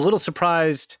I was a little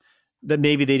surprised that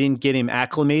maybe they didn't get him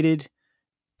acclimated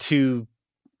to,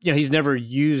 he's never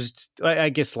used, I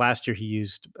guess last year he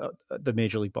used the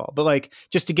major league ball, but like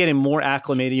just to get him more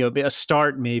acclimated, a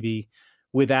start maybe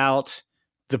without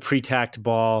the pre-tacked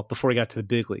ball before he got to the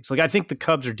big leagues. Like I think the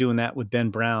Cubs are doing that with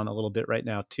Ben Brown a little bit right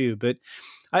now too. But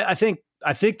I think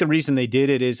the reason they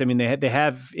did it is, they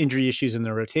have injury issues in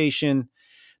their rotation.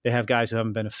 They have guys who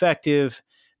haven't been effective.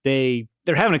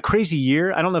 They're having a crazy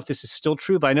year. I don't know if this is still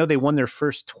true, but I know they won their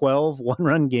first 12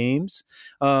 one-run games.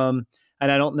 And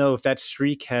I don't know if that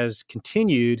streak has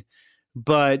continued,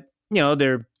 but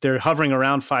they're hovering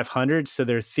around 500. So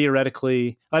they're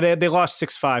theoretically, they lost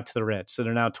 6-5 to the Reds. So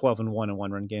they're now 12-1 in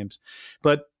one-run games,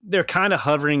 but they're kind of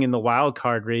hovering in the wild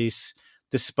card race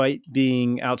despite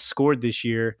being outscored this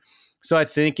year. So I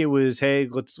think it was, hey,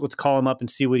 let's call him up and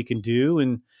see what he can do.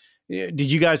 And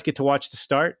did you guys get to watch the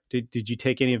start? Did you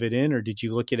take any of it in, or did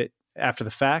you look at it after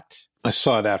the fact? I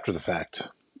saw it after the fact.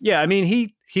 Yeah,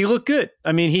 he looked good.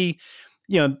 The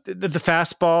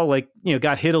fastball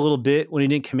got hit a little bit when he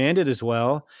didn't command it as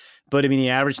well, but he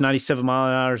averaged 97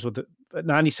 miles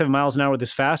an hour with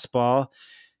his fastball.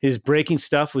 His breaking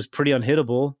stuff was pretty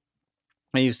unhittable,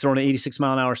 and he was throwing an 86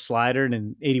 mile an hour slider and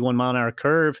an 81 mile an hour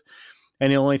curve,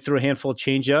 and he only threw a handful of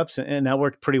changeups, and that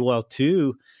worked pretty well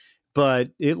too. But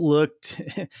it looked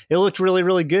really,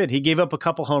 really good. He gave up a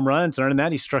couple home runs, and other than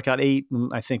that, he struck out 8 in,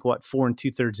 4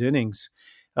 2/3 innings.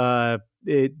 I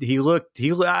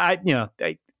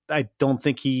don't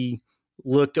think he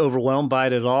looked overwhelmed by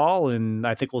it at all, and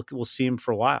I think we'll see him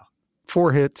for a while.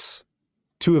 4 hits,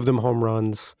 2 of them home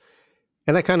runs,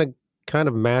 and that kind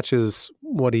of matches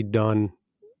what he'd done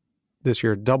this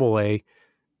year at Double-A.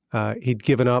 He'd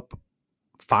given up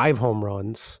 5 home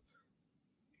runs,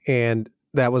 and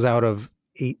that was out of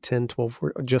 8, 10, 12,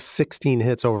 14, just 16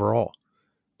 hits overall.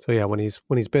 So yeah, when he's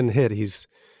been hit, he's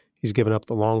given up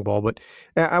the long ball. But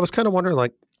I was kind of wondering,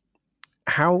 like,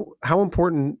 how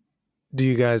important do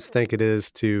you guys think it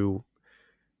is to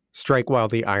strike while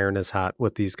the iron is hot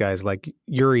with these guys? Like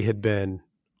Yuri had been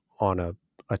on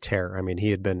a tear. I mean,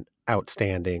 he had been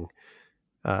outstanding.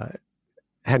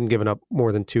 Hadn't given up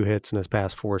more than 2 hits in his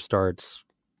past 4 starts,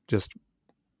 just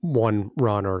 1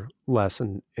 run or less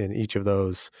in each of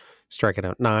those, striking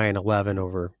out 9, 11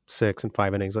 over 6 and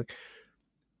 5 innings. Like,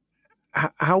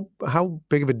 how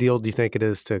big of a deal do you think it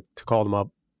is to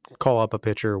call up a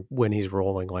pitcher when he's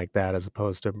rolling like that, as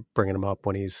opposed to bringing him up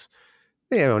when he's,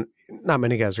 not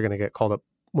many guys are going to get called up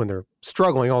when they're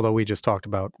struggling, although we just talked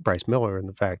about Bryce Miller and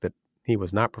the fact that he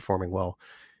was not performing well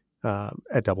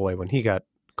at Double-A when he got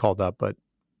called up. But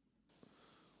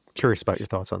curious about your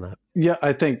thoughts on that. Yeah,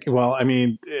 I think, well, I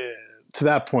mean, to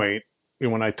that point,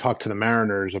 when I talked to the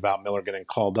Mariners about Miller getting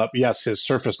called up, yes, his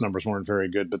surface numbers weren't very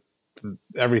good, but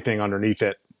everything underneath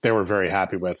it, they were very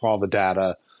happy with. All the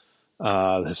data,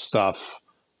 his stuff,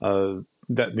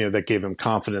 that gave him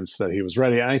confidence that he was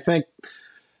ready. And I think,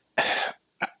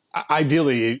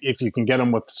 ideally, if you can get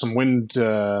them with some wind,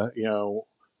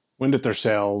 wind at their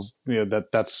sails,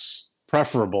 that's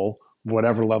preferable,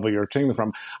 whatever level you're taking them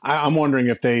from. I'm wondering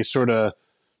if they sort of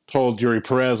told Yuri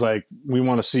Perez, like, we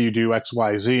want to see you do X,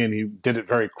 Y, Z, and he did it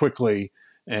very quickly.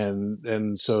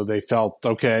 And so they felt,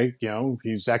 okay,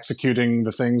 he's executing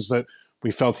the things that we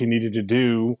felt he needed to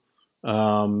do.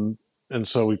 And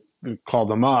so we called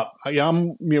them up.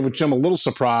 Which I'm a little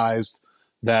surprised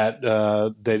that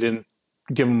they didn't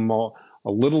give him a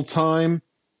little time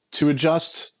to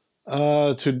adjust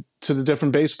to the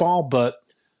different baseball. But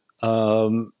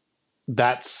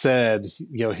that said,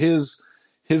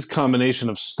 his combination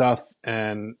of stuff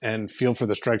and feel for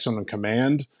the strike zone and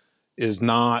command is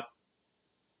not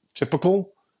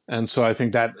typical. And so I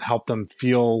think that helped them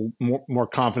feel more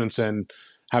confidence in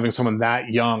having someone that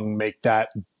young make that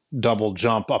double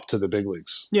jump up to the big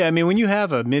leagues. Yeah, I mean, when you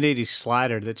have a mid-80s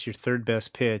slider that's your third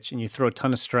best pitch and you throw a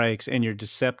ton of strikes and you're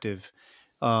deceptive,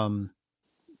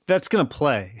 that's going to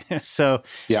play. So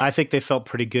yeah. I think they felt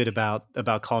pretty good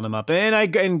about calling him up.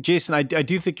 And Jason, I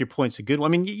do think your point's a good one.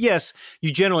 I mean, yes,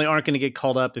 you generally aren't going to get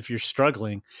called up if you're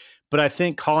struggling, but I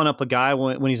think calling up a guy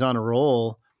when he's on a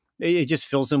roll, it just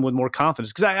fills him with more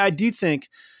confidence. Because I do think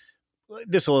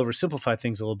this will oversimplify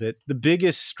things a little bit. The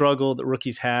biggest struggle that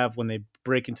rookies have when they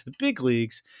break into the big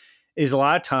leagues is a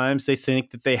lot of times they think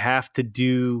that they have to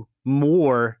do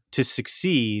more to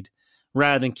succeed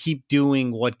rather than keep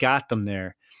doing what got them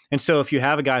there. And so if you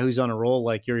have a guy who's on a roll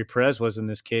like Yuri Perez was in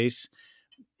this case,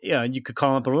 you could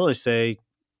call him up and really say,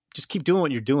 just keep doing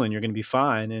what you're doing. You're going to be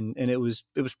fine. And it was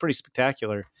pretty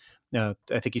spectacular. I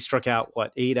think he struck out,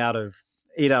 8 out of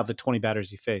the 20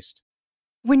 batters he faced.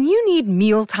 When you need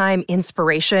mealtime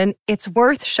inspiration, it's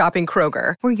worth shopping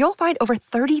Kroger, where you'll find over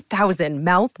 30,000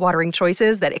 mouth-watering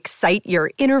choices that excite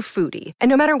your inner foodie. And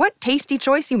no matter what tasty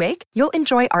choice you make, you'll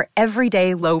enjoy our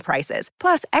everyday low prices,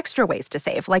 plus extra ways to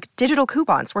save, like digital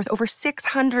coupons worth over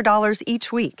 $600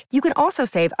 each week. You can also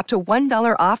save up to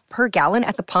 $1 off per gallon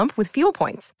at the pump with fuel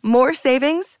points. More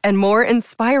savings and more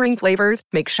inspiring flavors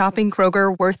make shopping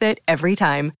Kroger worth it every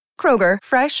time. Kroger,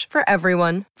 fresh for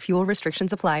everyone. Fuel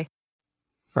restrictions apply.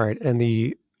 All right, and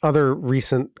the other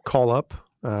recent call-up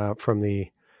from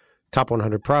the top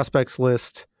 100 prospects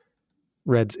list,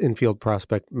 Reds infield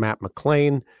prospect Matt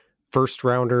McLain, first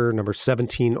rounder, number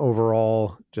 17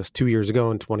 overall, just 2 years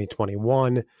ago in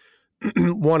 2021.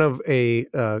 One of a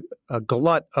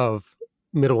glut of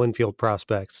middle infield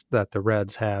prospects that the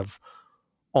Reds have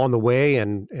on the way,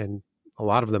 and a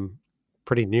lot of them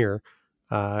pretty near.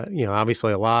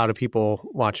 Obviously a lot of people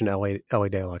watching Elly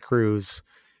De La Cruz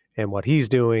and what he's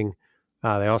doing.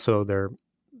 Their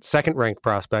second ranked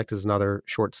prospect is another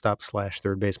shortstop /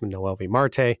 third baseman, Noelvi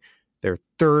Marte. Their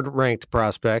third ranked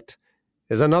prospect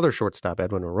is another shortstop,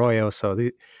 Edwin Arroyo. So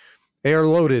they are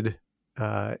loaded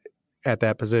at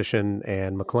that position.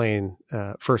 And McLain,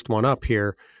 first one up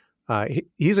here.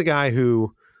 He's a guy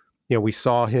who, we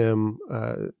saw him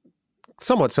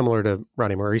somewhat similar to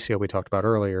Ronnie Mauricio we talked about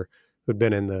earlier, who'd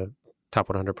been in the top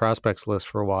 100 prospects list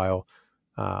for a while.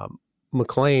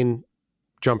 McLain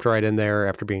jumped right in there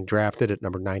after being drafted at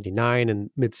number 99 in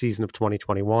midseason of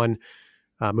 2021,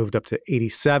 moved up to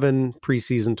 87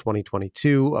 preseason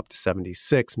 2022, up to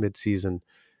 76 midseason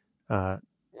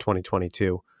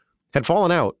 2022. Had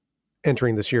fallen out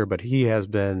entering this year, but he has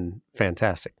been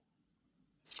fantastic.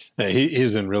 Yeah,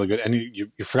 he's been really good. And you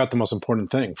forgot the most important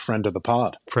thing, friend of the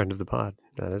pod. Friend of the pod,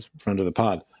 that is. Friend of the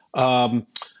pod.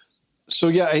 So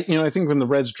yeah, I think when the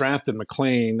Reds drafted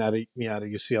McClain out of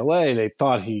UCLA, they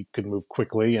thought he could move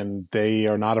quickly, and they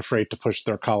are not afraid to push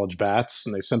their college bats.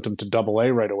 And they sent him to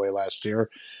Double-A right away last year,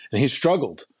 and he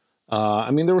struggled.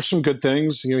 There were some good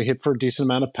things. He hit for a decent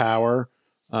amount of power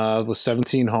with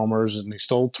 17 homers, and he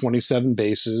stole 27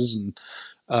 bases.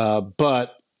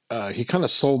 But he kind of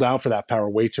sold out for that power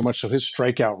way too much, so his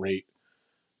strikeout rate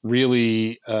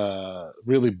really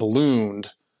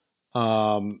ballooned.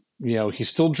 He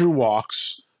still drew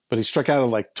walks, but he struck out at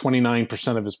like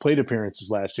 29% of his plate appearances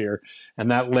last year,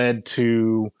 and that led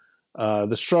to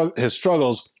his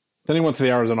struggles. Then he went to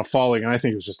the Arizona Fall League, and I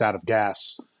think he was just out of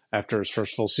gas after his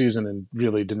first full season and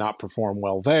really did not perform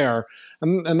well there.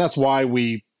 And that's why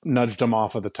we nudged him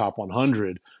off of the top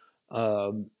 100.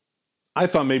 I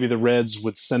thought maybe the Reds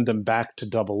would send him back to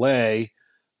Double-A.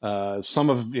 Some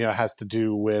of it has to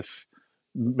do with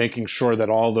making sure that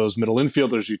all those middle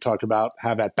infielders you talked about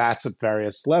have at-bats at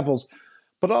various levels.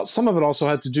 But some of it also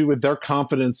had to do with their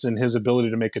confidence in his ability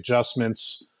to make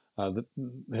adjustments, the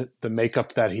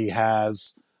makeup that he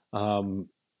has.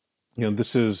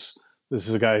 This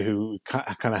is a guy who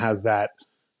kind of has that,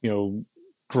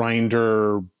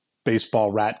 grinder,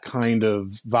 baseball rat kind of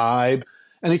vibe,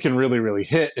 and he can really, really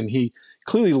hit. And he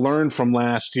clearly learned from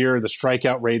last year. The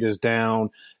strikeout rate is down.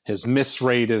 His miss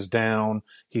rate is down.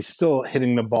 He's still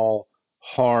hitting the ball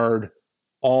hard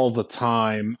all the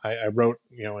time. I wrote,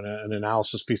 in an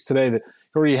analysis piece today that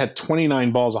he already had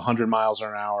 29 balls 100 miles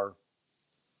an hour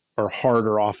or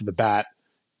harder off of the bat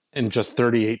in just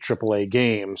 38 AAA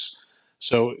games.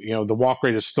 So, the walk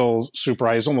rate is still super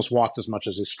high. He's almost walked as much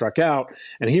as he struck out.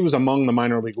 And he was among the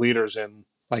minor league leaders in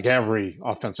like every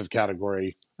offensive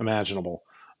category imaginable.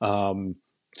 So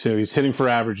he's hitting for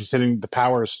average. He's hitting, the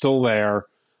power is still there.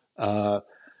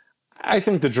 I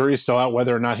think the jury's still out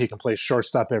whether or not he can play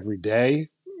shortstop every day,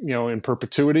 in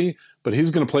perpetuity, but he's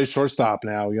going to play shortstop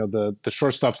now. The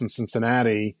shortstops in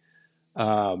Cincinnati,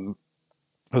 Jose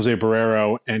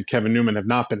Barrero and Kevin Newman have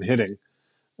not been hitting.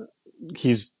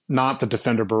 He's not the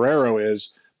defender Barrero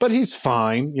is, but he's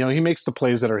fine. He makes the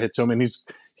plays that are hit to him, and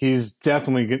he's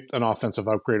definitely an offensive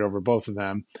upgrade over both of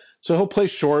them. So he'll play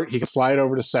short. He can slide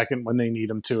over to second when they need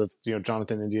him to, if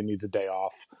Jonathan India needs a day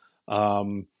off.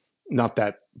 Not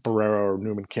that Barrero or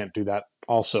Newman can't do that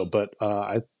also, but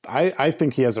I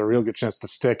think he has a real good chance to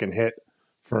stick and hit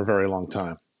for a very long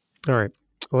time. All right.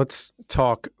 Let's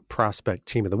talk prospect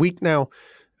team of the week now.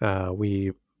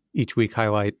 We each week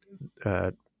highlight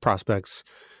prospects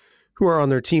who are on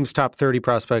their team's top 30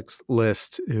 prospects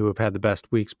list who have had the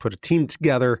best weeks, put a team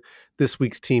together. This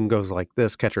week's team goes like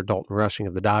this: catcher Dalton Rushing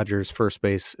of the Dodgers, first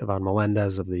base Ivan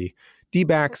Melendez of the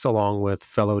D-backs, along with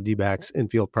fellow D-backs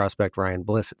infield prospect Ryan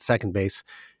Bliss at second base.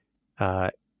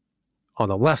 On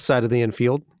the left side of the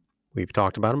infield, we've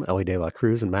talked about them. Elly De La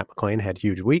Cruz and Matt McClain had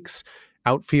huge weeks.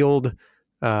 Outfield,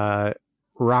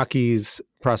 Rockies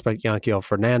prospect Yanquiel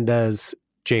Fernandez,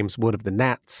 James Wood of the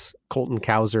Nats, Colton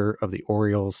Cowser of the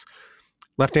Orioles,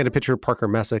 left-handed pitcher Parker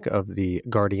Messick of the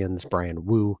Guardians, Brian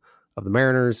Wu of the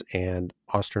Mariners, and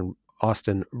Austin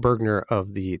Bergner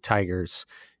of the Tigers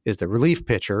is the relief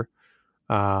pitcher.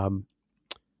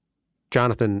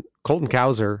 Jonathan, Colton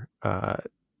Cowser,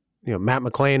 Matt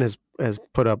McClain has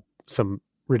put up some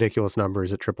ridiculous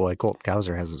numbers at AAA. Colton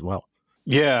Cowser has as well.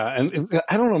 Yeah, and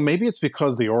I don't know, maybe it's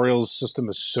because the Orioles system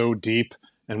is so deep,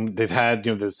 and they've had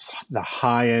the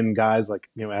high end guys like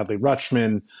Adley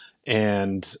Rutschman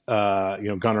and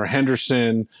Gunnar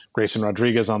Henderson, Grayson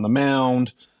Rodriguez on the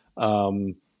mound.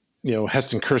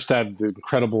 Heston Kjerstad, the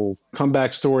incredible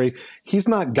comeback story. He's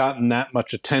not gotten that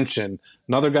much attention.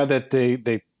 Another guy that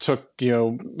they took,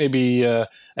 maybe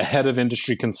ahead of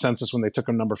industry consensus when they took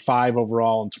him number 5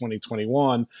 overall in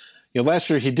 2021. Last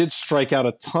year he did strike out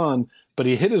a ton, but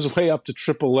he hit his way up to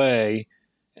AAA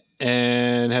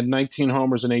and had 19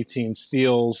 homers and 18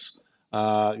 steals.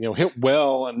 Hit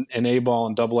well in A-ball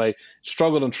and AA.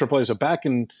 Struggled in AAA. So back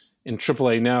in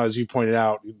AAA now, as you pointed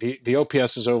out, the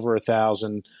OPS is over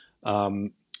 1,000.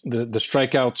 The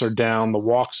strikeouts are down. The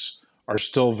walks are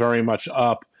still very much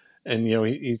up. And,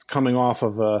 he's coming off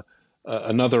of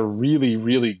another really,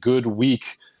 really good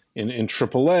week in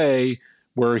AAA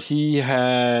where he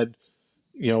had,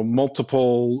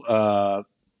 multiple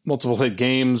hit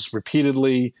games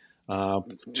repeatedly,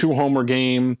 2-homer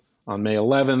game on May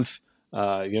 11th.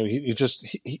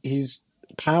 He's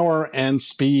power and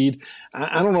speed.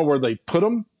 I don't know where they put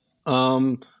him,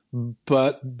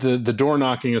 but the door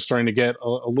knocking is starting to get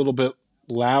a little bit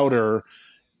louder,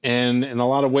 and in a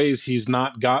lot of ways, he's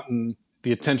not gotten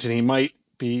the attention he might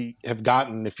have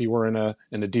gotten if he were in a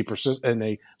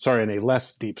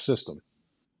less deep system.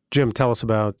 Jim, tell us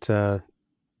about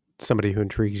somebody who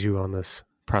intrigues you on this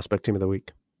prospect team of the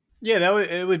week. Yeah,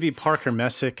 it would be Parker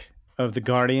Messick of the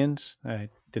Guardians. I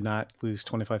did not lose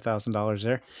 $25,000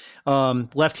 there.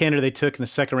 Left-hander they took in the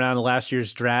second round of last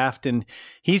year's draft, and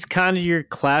he's kind of your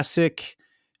classic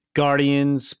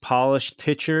Guardians polished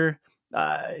pitcher.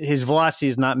 His velocity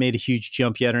has not made a huge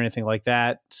jump yet or anything like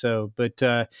that. So,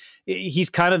 but he's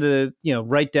kind of the,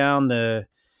 right down the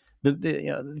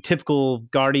typical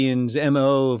Guardians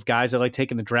MO of guys that like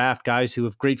taking the draft, guys who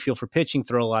have great feel for pitching,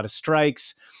 throw a lot of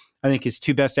strikes. I think his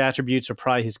two best attributes are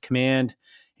probably his command.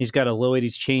 He's got a low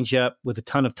 80s changeup with a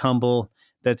ton of tumble.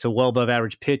 That's a well above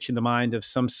average pitch in the mind of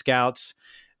some scouts.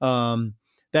 That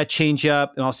changeup,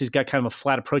 and also he's got kind of a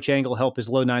flat approach angle, help his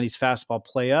low 90s fastball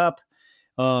play up.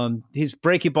 His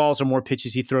breaking balls are more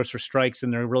pitches he throws for strikes,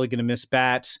 and they're really going to miss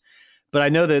bats. But I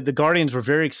know that the Guardians were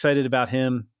very excited about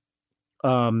him.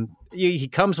 He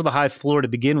comes with a high floor to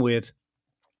begin with,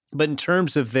 but in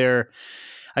terms of their,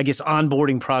 I guess,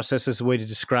 onboarding process is a way to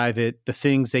describe it, the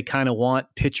things they kind of want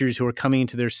pitchers who are coming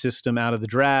into their system out of the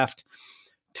draft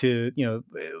to,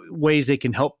 ways they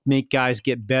can help make guys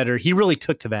get better. He really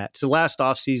took to that. So last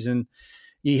offseason,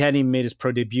 he hadn't even made his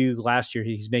pro debut last year.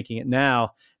 He's making it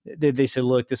now. They said,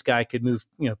 look, this guy could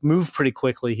move pretty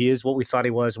quickly. He is what we thought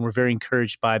he was, and we're very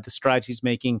encouraged by the strides he's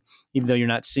making, even though you're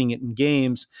not seeing it in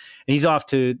games. And he's off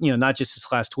to, not just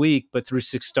this last week, but through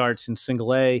 6 starts in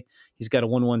single A. He's got a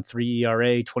 1.13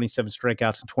 ERA, 27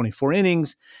 strikeouts in 24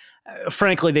 innings.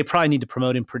 Frankly, they probably need to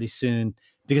promote him pretty soon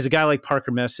because a guy like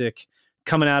Parker Messick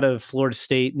coming out of Florida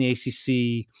State in the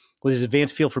ACC with his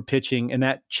advanced feel for pitching and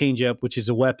that changeup, which is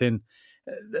a weapon,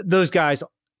 those guys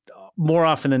more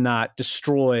often than not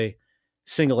destroy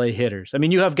single A hitters. I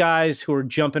mean, you have guys who are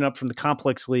jumping up from the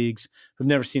complex leagues who've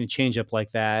never seen a changeup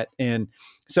like that. And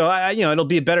so it'll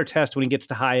be a better test when he gets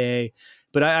to high A,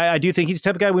 but I do think he's the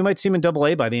type of guy we might see him in double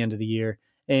A by the end of the year.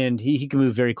 And he can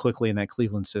move very quickly in that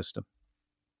Cleveland system.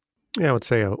 Yeah, I would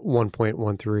say a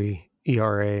 1.13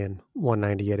 ERA and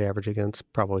 198 average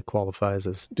against probably qualifies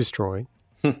as destroying.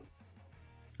 All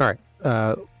right.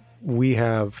 We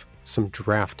have some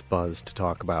draft buzz to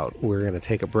talk about. We're going to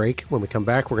take a break. When we come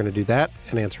back, we're going to do that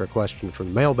and answer a question from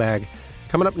the mailbag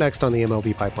coming up next on the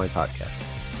MLB Pipeline Podcast.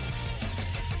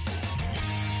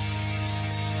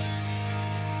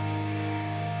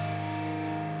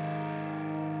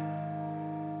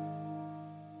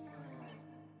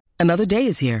 Another day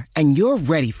is here, and you're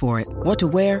ready for it. What to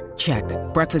wear? Check.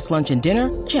 Breakfast, lunch, and dinner?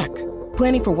 Check.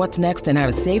 Planning for what's next and how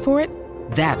to save for it?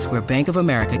 That's where Bank of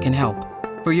America can help.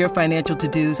 For your financial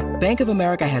to-dos, Bank of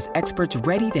America has experts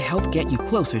ready to help get you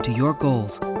closer to your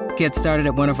goals. Get started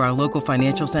at one of our local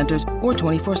financial centers or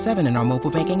 24/7 in our mobile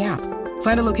banking app.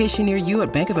 Find a location near you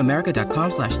at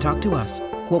bankofamerica.com/talktous.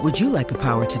 What would you like the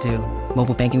power to do?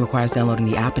 Mobile banking requires downloading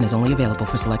the app and is only available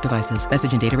for select devices.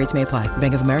 Message and data rates may apply.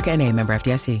 Bank of America N.A., member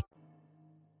FDIC.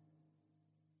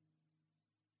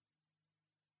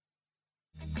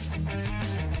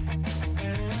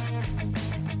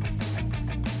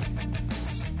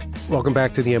 Welcome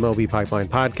back to the MLB Pipeline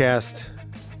Podcast.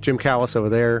 Jim Callis over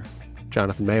there,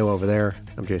 Jonathan Mayo over there.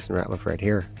 I'm Jason Ratliff right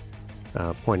here,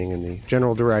 pointing in the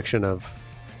general direction of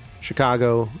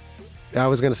Chicago. I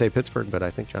was going to say Pittsburgh, but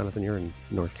I think, Jonathan, you're in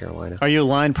North Carolina. Are you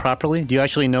aligned properly? Do you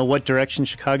actually know what direction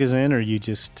Chicago's in, or you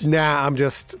just... Nah,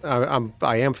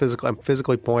 I am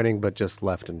physically pointing, but just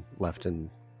left and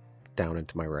down and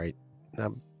to my right,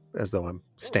 as though I'm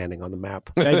standing on the map.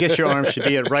 I guess your arms should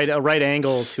be at a right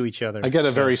angle to each other. I get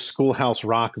a very Schoolhouse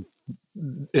Rock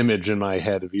image in my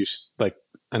head of you, like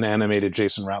an animated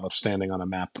Jason Ratliff standing on a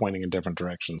map pointing in different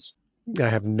directions. I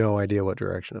have no idea what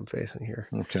direction I'm facing here.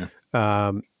 Okay.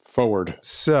 Forward.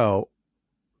 So,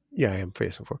 yeah, I am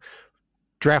facing forward.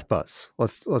 Draft buzz.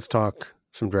 Let's talk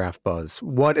some draft buzz.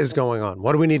 What is going on?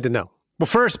 What do we need to know? Well,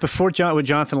 first, before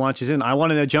Jonathan launches in, I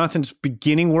want to know Jonathan's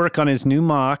beginning work on his new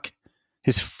mock,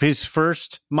 his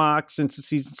first mock since the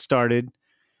season started.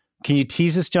 Can you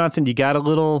tease us, Jonathan? You got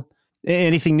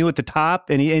anything new at the top?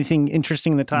 Anything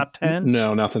interesting in the top 10?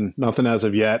 No, nothing as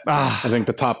of yet. I think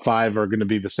the top 5 are going to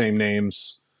be the same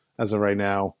names as of right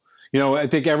now. I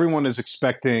think everyone is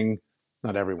expecting,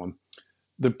 not everyone,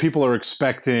 the people are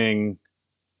expecting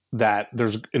that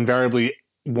there's invariably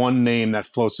one name that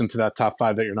floats into that top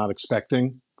 5 that you're not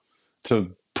expecting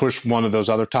to push one of those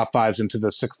other top 5s into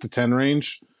the 6 to 10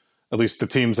 range. At least the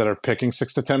teams that are picking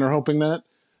 6 to 10 are hoping that.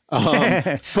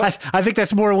 But I think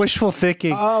that's more wishful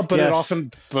thinking.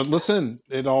 But listen,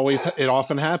 it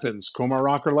often happens. Kumar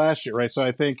Rocker last year, right? So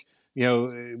I think,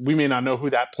 we may not know who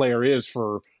that player is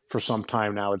for some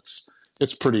time now.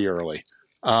 It's pretty early.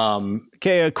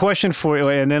 Okay, a question for you,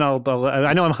 and then I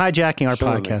know I'm hijacking our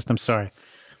podcast. I'm sorry.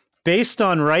 Based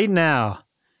on right now,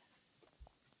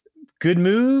 good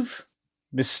move,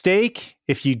 mistake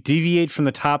if you deviate from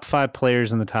the top 5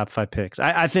 players and the top 5 picks.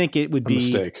 I think it would be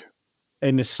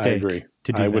a mistake. I agree.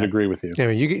 To do I would that. agree with you. I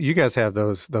mean, you guys have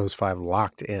those 5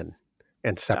 locked in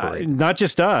and separated. Not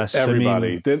just us.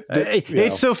 Everybody.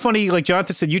 It's so funny. Like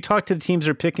Jonathan said, you talk to the teams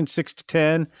that are picking 6 to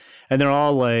 10, and they're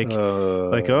all like,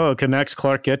 oh, can Max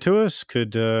Clark get to us?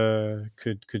 Could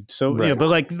so right. yeah. But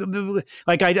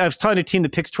like I was talking to a team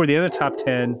that picks toward the end of the top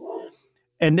 10,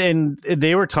 and then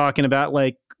they were talking about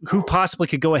like who possibly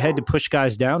could go ahead to push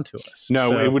guys down to us.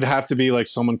 No, it would have to be like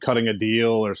someone cutting a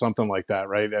deal or something like that,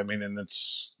 right? I mean, and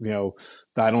it's,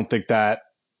 I don't think that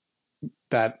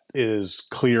is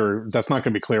clear. That's not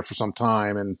going to be clear for some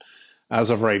time. And as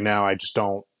of right now, I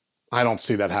don't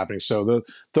see that happening. So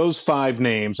those 5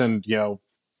 names, and,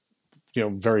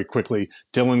 very quickly,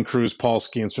 Dylan Cruz, Paul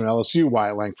Skeens from LSU,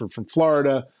 Wyatt Langford from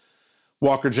Florida,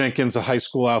 Walker Jenkins, a high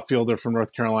school outfielder from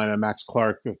North Carolina, and Max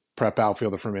Clark, a prep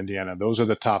outfielder from Indiana. Those are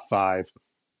the top 5.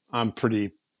 I'm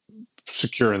pretty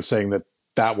secure in saying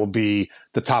that will be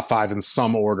the top 5 in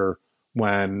some order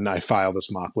when I file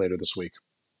this mock later this week.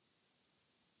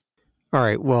 All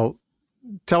right. Well,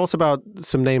 tell us about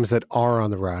some names that are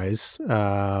on the rise.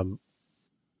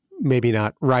 Maybe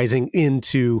not rising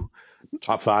into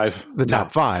top 5. The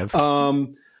top 5.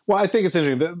 Well, I think it's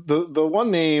interesting. The one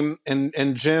name,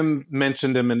 and Jim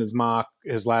mentioned him in his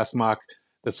last mock,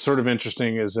 that's sort of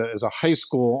interesting is a high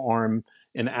school arm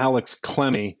in Alex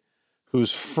Clemmy,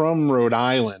 who's from Rhode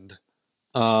Island,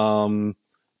 and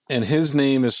his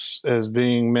name is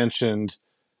being mentioned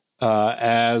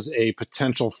as a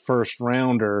potential first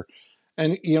rounder,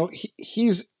 and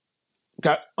he's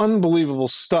got unbelievable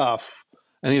stuff,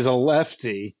 and he's a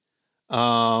lefty.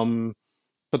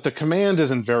 But the command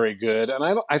isn't very good, and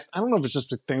I don't know if it's just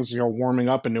that things are warming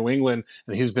up in New England,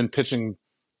 and he's been pitching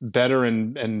better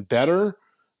and better.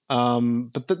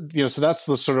 But so that's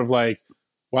the sort of like,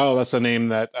 wow, that's a name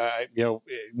that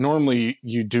normally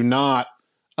you do not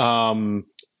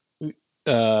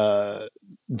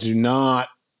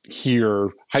hear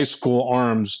high school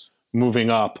arms moving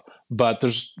up, but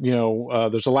there's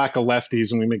a lack of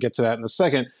lefties, and we may get to that in a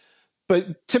second.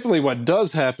 But typically, what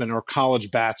does happen are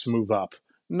college bats move up.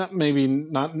 Maybe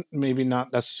not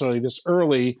necessarily this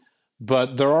early,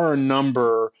 but there are a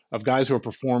number of guys who are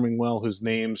performing well whose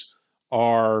names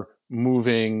are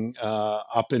moving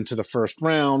up into the first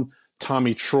round.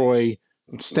 Tommy Troy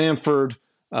from Stanford,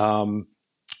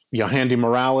 Yohandy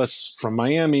Morales from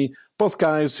Miami, both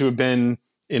guys who have been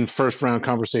in first round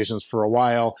conversations for a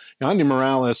while. Yohandy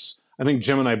Morales, I think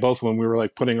Jim and I both, when we were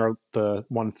like putting the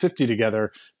 150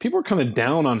 together, people were kind of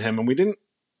down on him, and we didn't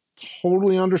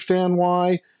totally understand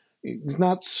why. He's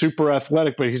not super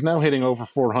athletic, but he's now hitting over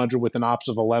 400 with an ops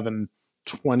of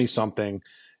 1120 something,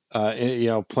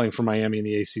 playing for Miami in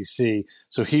the ACC.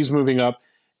 So he's moving up.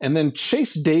 And then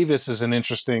Chase Davis is an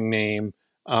interesting name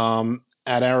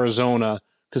at Arizona,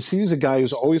 because he's a guy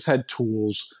who's always had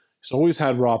tools. He's always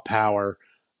had raw power.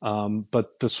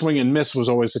 But the swing and miss was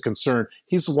always a concern.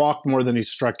 He's walked more than he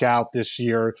struck out this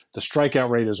year. The strikeout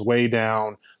rate is way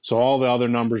down. So all the other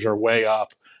numbers are way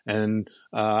up. And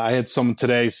I had someone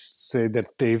today say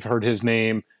that they've heard his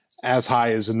name as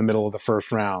high as in the middle of the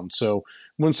first round. So it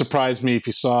wouldn't surprise me if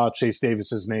you saw Chase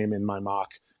Davis's name in my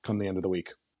mock come the end of the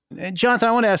week. And Jonathan,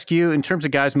 I want to ask you, in terms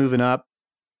of guys moving up,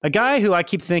 a guy who I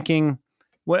keep thinking,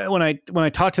 when I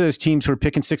talk to those teams who are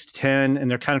picking 6 to 10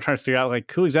 and they're kind of trying to figure out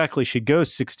like who exactly should go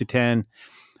 6 to 10,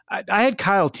 I had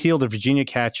Kyle Teal, the Virginia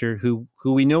catcher, who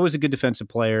we know is a good defensive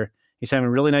player. He's having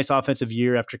a really nice offensive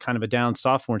year after kind of a down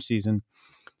sophomore season.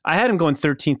 I had him going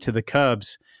 13th to the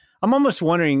Cubs. I'm almost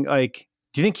wondering, like,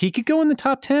 do you think he could go in the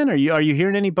top 10? Are you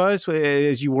hearing any buzz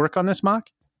as you work on this mock?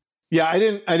 Yeah, I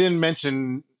didn't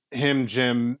mention him,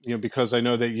 Jim, because I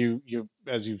know that you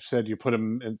as you've said, you put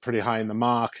him in pretty high in the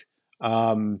mock.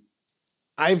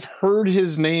 I've heard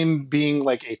his name being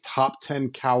like a top 10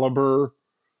 caliber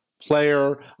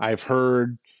player. I've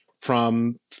heard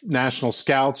from national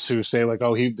scouts who say like,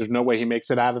 oh, there's no way he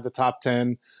makes it out of the top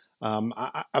 10.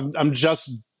 I'm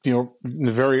just, in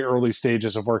the very early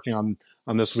stages of working on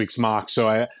this week's mock. So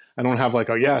I don't have like,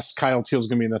 oh yes, Kyle Teal's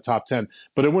going to be in the top 10,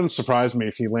 but it wouldn't surprise me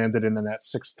if he landed in that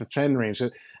 6 to 10 range.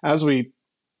 As we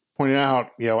pointed out,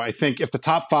 I think if the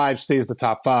top 5 stays the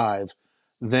top 5,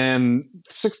 then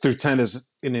 6 through 10 is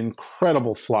an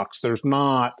incredible flux. There's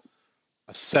not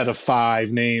a set of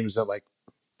 5 names that like,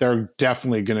 they're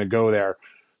definitely going to go there.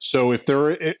 So if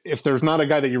there's not a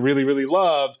guy that you really, really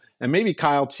love, and maybe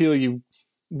Kyle Teal you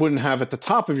wouldn't have at the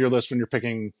top of your list when you're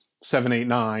picking 7, 8,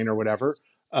 9 or whatever,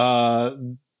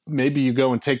 maybe you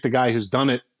go and take the guy who's done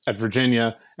it at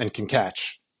Virginia and can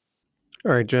catch.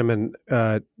 All right, Jim, and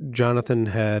Jonathan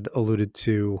had alluded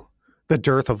to The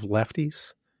dearth of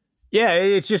lefties? Yeah,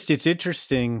 it's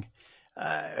interesting.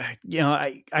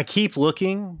 I keep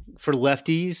looking for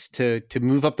lefties to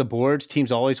move up the boards.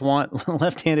 Teams always want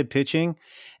left-handed pitching.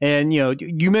 And,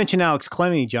 you mentioned Alex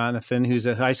Clemmie, Jonathan, who's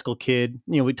a high school kid.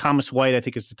 With Thomas White, I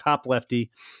think, is the top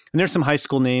lefty. And there's some high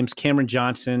school names, Cameron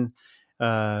Johnson,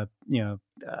 Paul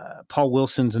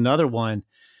Wilson's another one.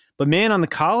 But, man, on the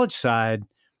college side,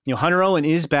 Hunter Owen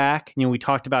is back. We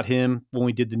talked about him when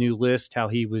we did the new list, how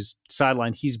he was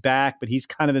sidelined. He's back, but he's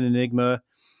kind of an enigma.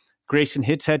 Grayson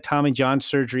Hitz had Tommy John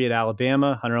surgery at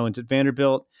Alabama. Hunter Owen's at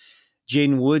Vanderbilt.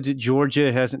 Jaden Woods at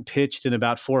Georgia hasn't pitched in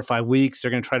about 4 or 5 weeks.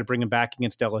 They're going to try to bring him back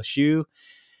against LSU.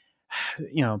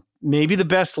 Maybe the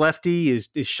best lefty is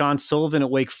Sean Sullivan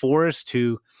at Wake Forest,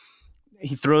 who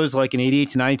he throws like an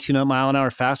 88 to 92 mile an hour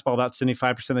fastball about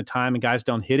 75% of the time, and guys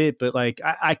don't hit it. But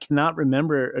I cannot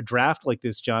remember a draft like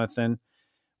this, Jonathan,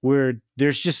 where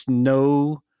there's just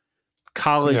no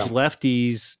college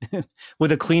lefties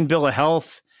with a clean bill of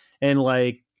health and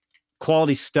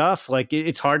quality stuff.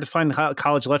 It's hard to find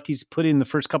college lefties put in the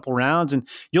first couple rounds. And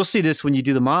you'll see this when you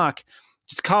do the mock,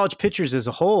 just college pitchers as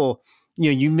a whole.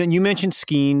 You mentioned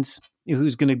Skeens,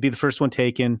 who's going to be the first one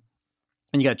taken.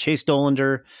 And you got Chase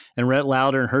Dollander and Rhett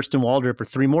Lauder and Hurston Waldrop are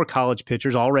 3 more college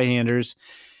pitchers, all right-handers.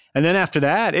 And then after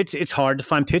that, it's hard to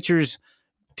find pitchers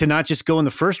to not just go in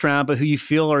the first round, but who you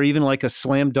feel are even like a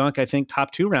slam dunk, I think,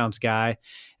 top 2 rounds guy.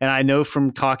 And I know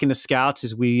from talking to scouts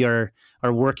as we are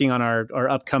working on our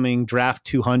upcoming draft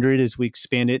 200, as we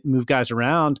expand it and move guys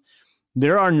around,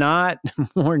 there are not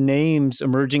more names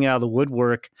emerging out of the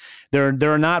woodwork. There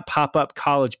are not pop-up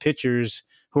college pitchers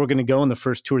who are going to go in the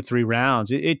first 2 or 3 rounds.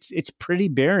 It's pretty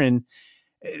barren.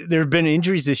 There have been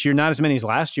injuries this year, not as many as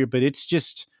last year, but it's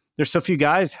just there's so few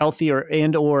guys healthy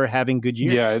or having good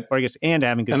years. Yeah, or I guess and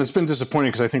having good. And years. It's been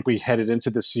disappointing because I think we headed into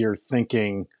this year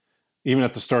thinking, even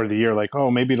at the start of the year,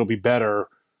 maybe it'll be better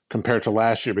compared to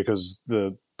last year because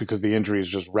the injuries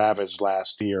just ravaged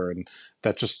last year, and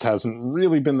that just hasn't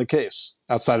really been the case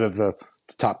outside of the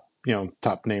top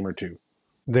name or 2.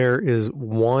 There is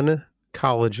one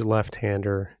college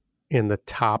left-hander in the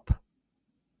top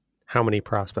how many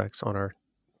prospects on our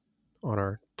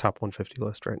top 150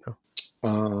 list right now?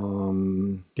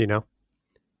 Do you know?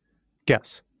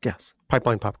 Guess.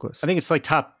 Pipeline Pop Quiz. I think it's like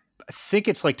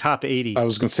top 80. I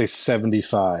was going to say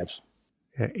 75.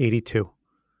 Yeah, 82.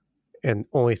 And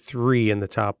only 3 in the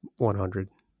top 100.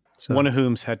 So, one of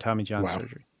whom's had Tommy John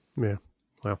surgery. Yeah.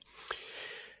 Wow.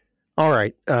 All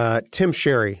right. Tim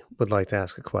Sherry would like to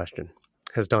ask a question.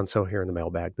 Has done so here in the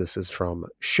mailbag. This is from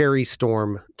Sherry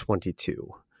Storm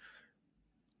 22.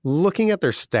 Looking at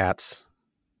their stats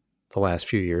the last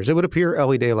few years, it would appear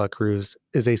Elly De La Cruz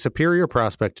is a superior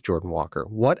prospect to Jordan Walker.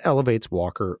 What elevates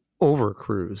Walker over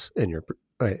Cruz in your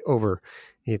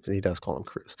he does call him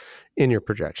Cruz in your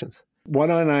projections? Why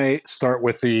don't I start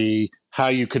with how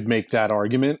you could make that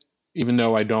argument, even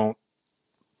though I don't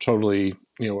totally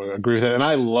agree with it. And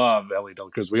I love Elly De La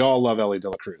Cruz. We all love Elly De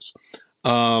La Cruz.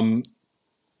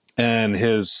 And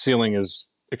his ceiling is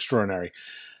extraordinary.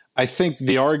 I think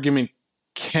the argument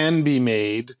can be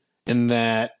made in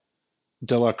that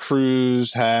De La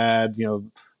Cruz had,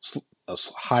 a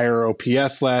higher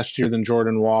OPS last year than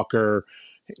Jordan Walker.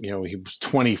 He was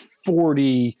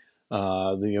 2040.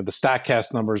 The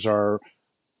StatCast numbers are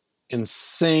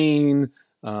insane.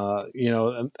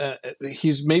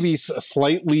 He's maybe a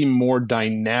slightly more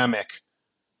dynamic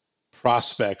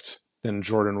prospect than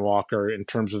Jordan Walker in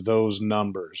terms of those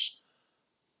numbers.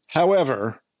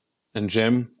 However, and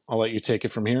Jim, I'll let you take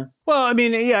it from here. Well, I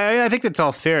mean, yeah, I think that's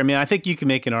all fair. I mean, I think you can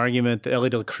make an argument that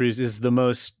Elly De La Cruz is the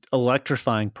most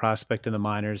electrifying prospect in the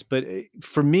minors. But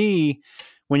for me,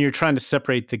 when you're trying to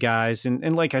separate the guys,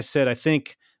 and like I said, I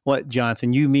think,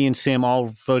 Jonathan, you, me, and Sam all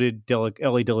voted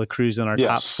Elly De La Cruz in our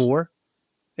top 4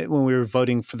 when we were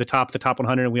voting for the top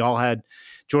 100, and we all had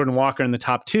Jordan Walker in the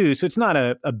top 2. So it's not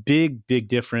a big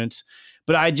difference.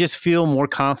 But I just feel more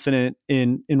confident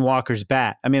in Walker's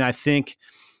bat. I mean, I think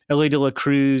Elly De La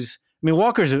Cruz,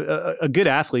 Walker's a good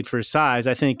athlete for his size.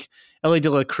 I think Elly De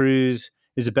La Cruz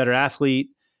is a better athlete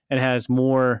and has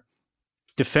more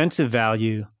defensive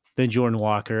value than Jordan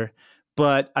Walker.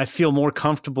 But I feel more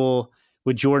comfortable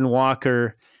with Jordan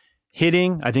Walker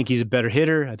hitting. I think he's a better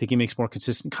hitter. I think he makes more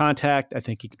consistent contact. I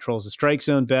think he controls the strike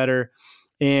zone better.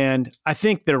 And I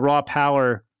think their raw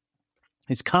power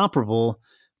is comparable,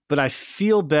 but I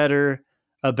feel better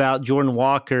about Jordan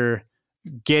Walker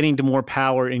getting to more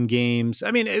power in games.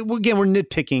 I mean, again, we're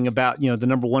nitpicking about, the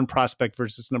number 1 prospect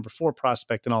versus number 4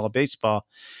 prospect in all of baseball.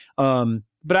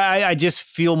 But I just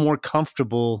feel more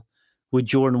comfortable with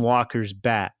Jordan Walker's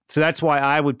bat. So that's why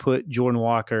I would put Jordan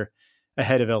Walker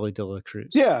ahead of Elly De La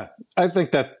Cruz. Yeah, I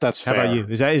think that's fair. How about you?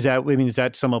 Is that? I mean, does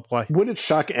that sum up why? Would it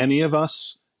shock any of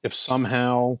us if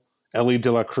somehow Elly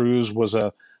De La Cruz was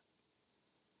a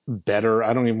better?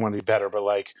 I don't even want to be better, but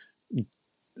like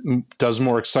does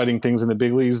more exciting things in the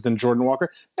big leagues than Jordan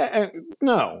Walker?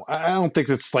 No, I don't think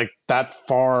it's like that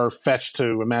far fetched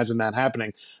to imagine that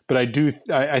happening. But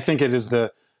I think it is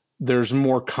there's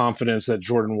more confidence that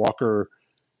Jordan Walker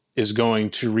is going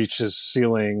to reach his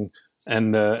ceiling,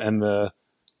 and the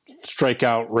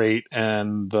strikeout rate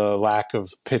and the lack of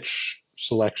pitch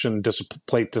selection,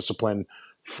 plate discipline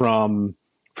from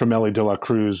Elly De La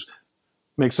Cruz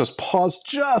makes us pause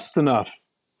just enough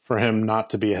for him not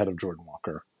to be ahead of Jordan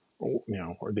Walker,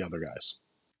 or the other guys.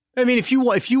 I mean, if you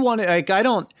want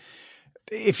to,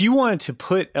 if you wanted to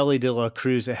put Elly De La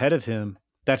Cruz ahead of him,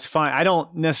 that's fine. I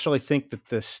don't necessarily think that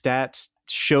the stats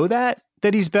show that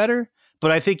he's better, but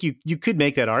I think you could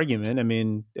make that argument. I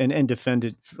mean, and defend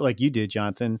it like you did,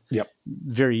 Jonathan. Yep.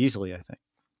 Very easily, I think.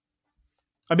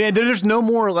 I mean, there's no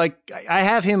more I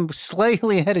have him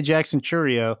slightly ahead of Jackson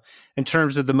Chourio in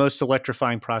terms of the most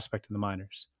electrifying prospect in the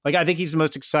minors. I think he's the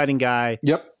most exciting guy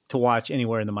to watch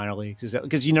anywhere in the minor leagues. Is that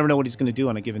because you never know what he's going to do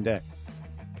on a given day.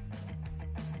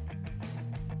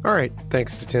 All right.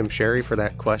 Thanks to Tim Sherry for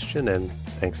that question, and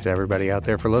thanks to everybody out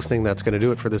there for listening. That's going to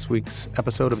do it for this week's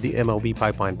episode of the MLB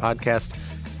Pipeline Podcast.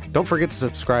 Don't forget to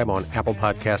subscribe on Apple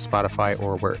Podcasts, Spotify,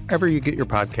 or wherever you get your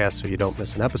podcasts so you don't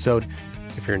miss an episode.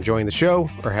 If you're enjoying the show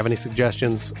or have any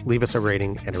suggestions, leave us a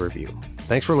rating and a review.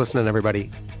 Thanks for listening, everybody.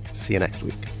 See you next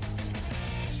week.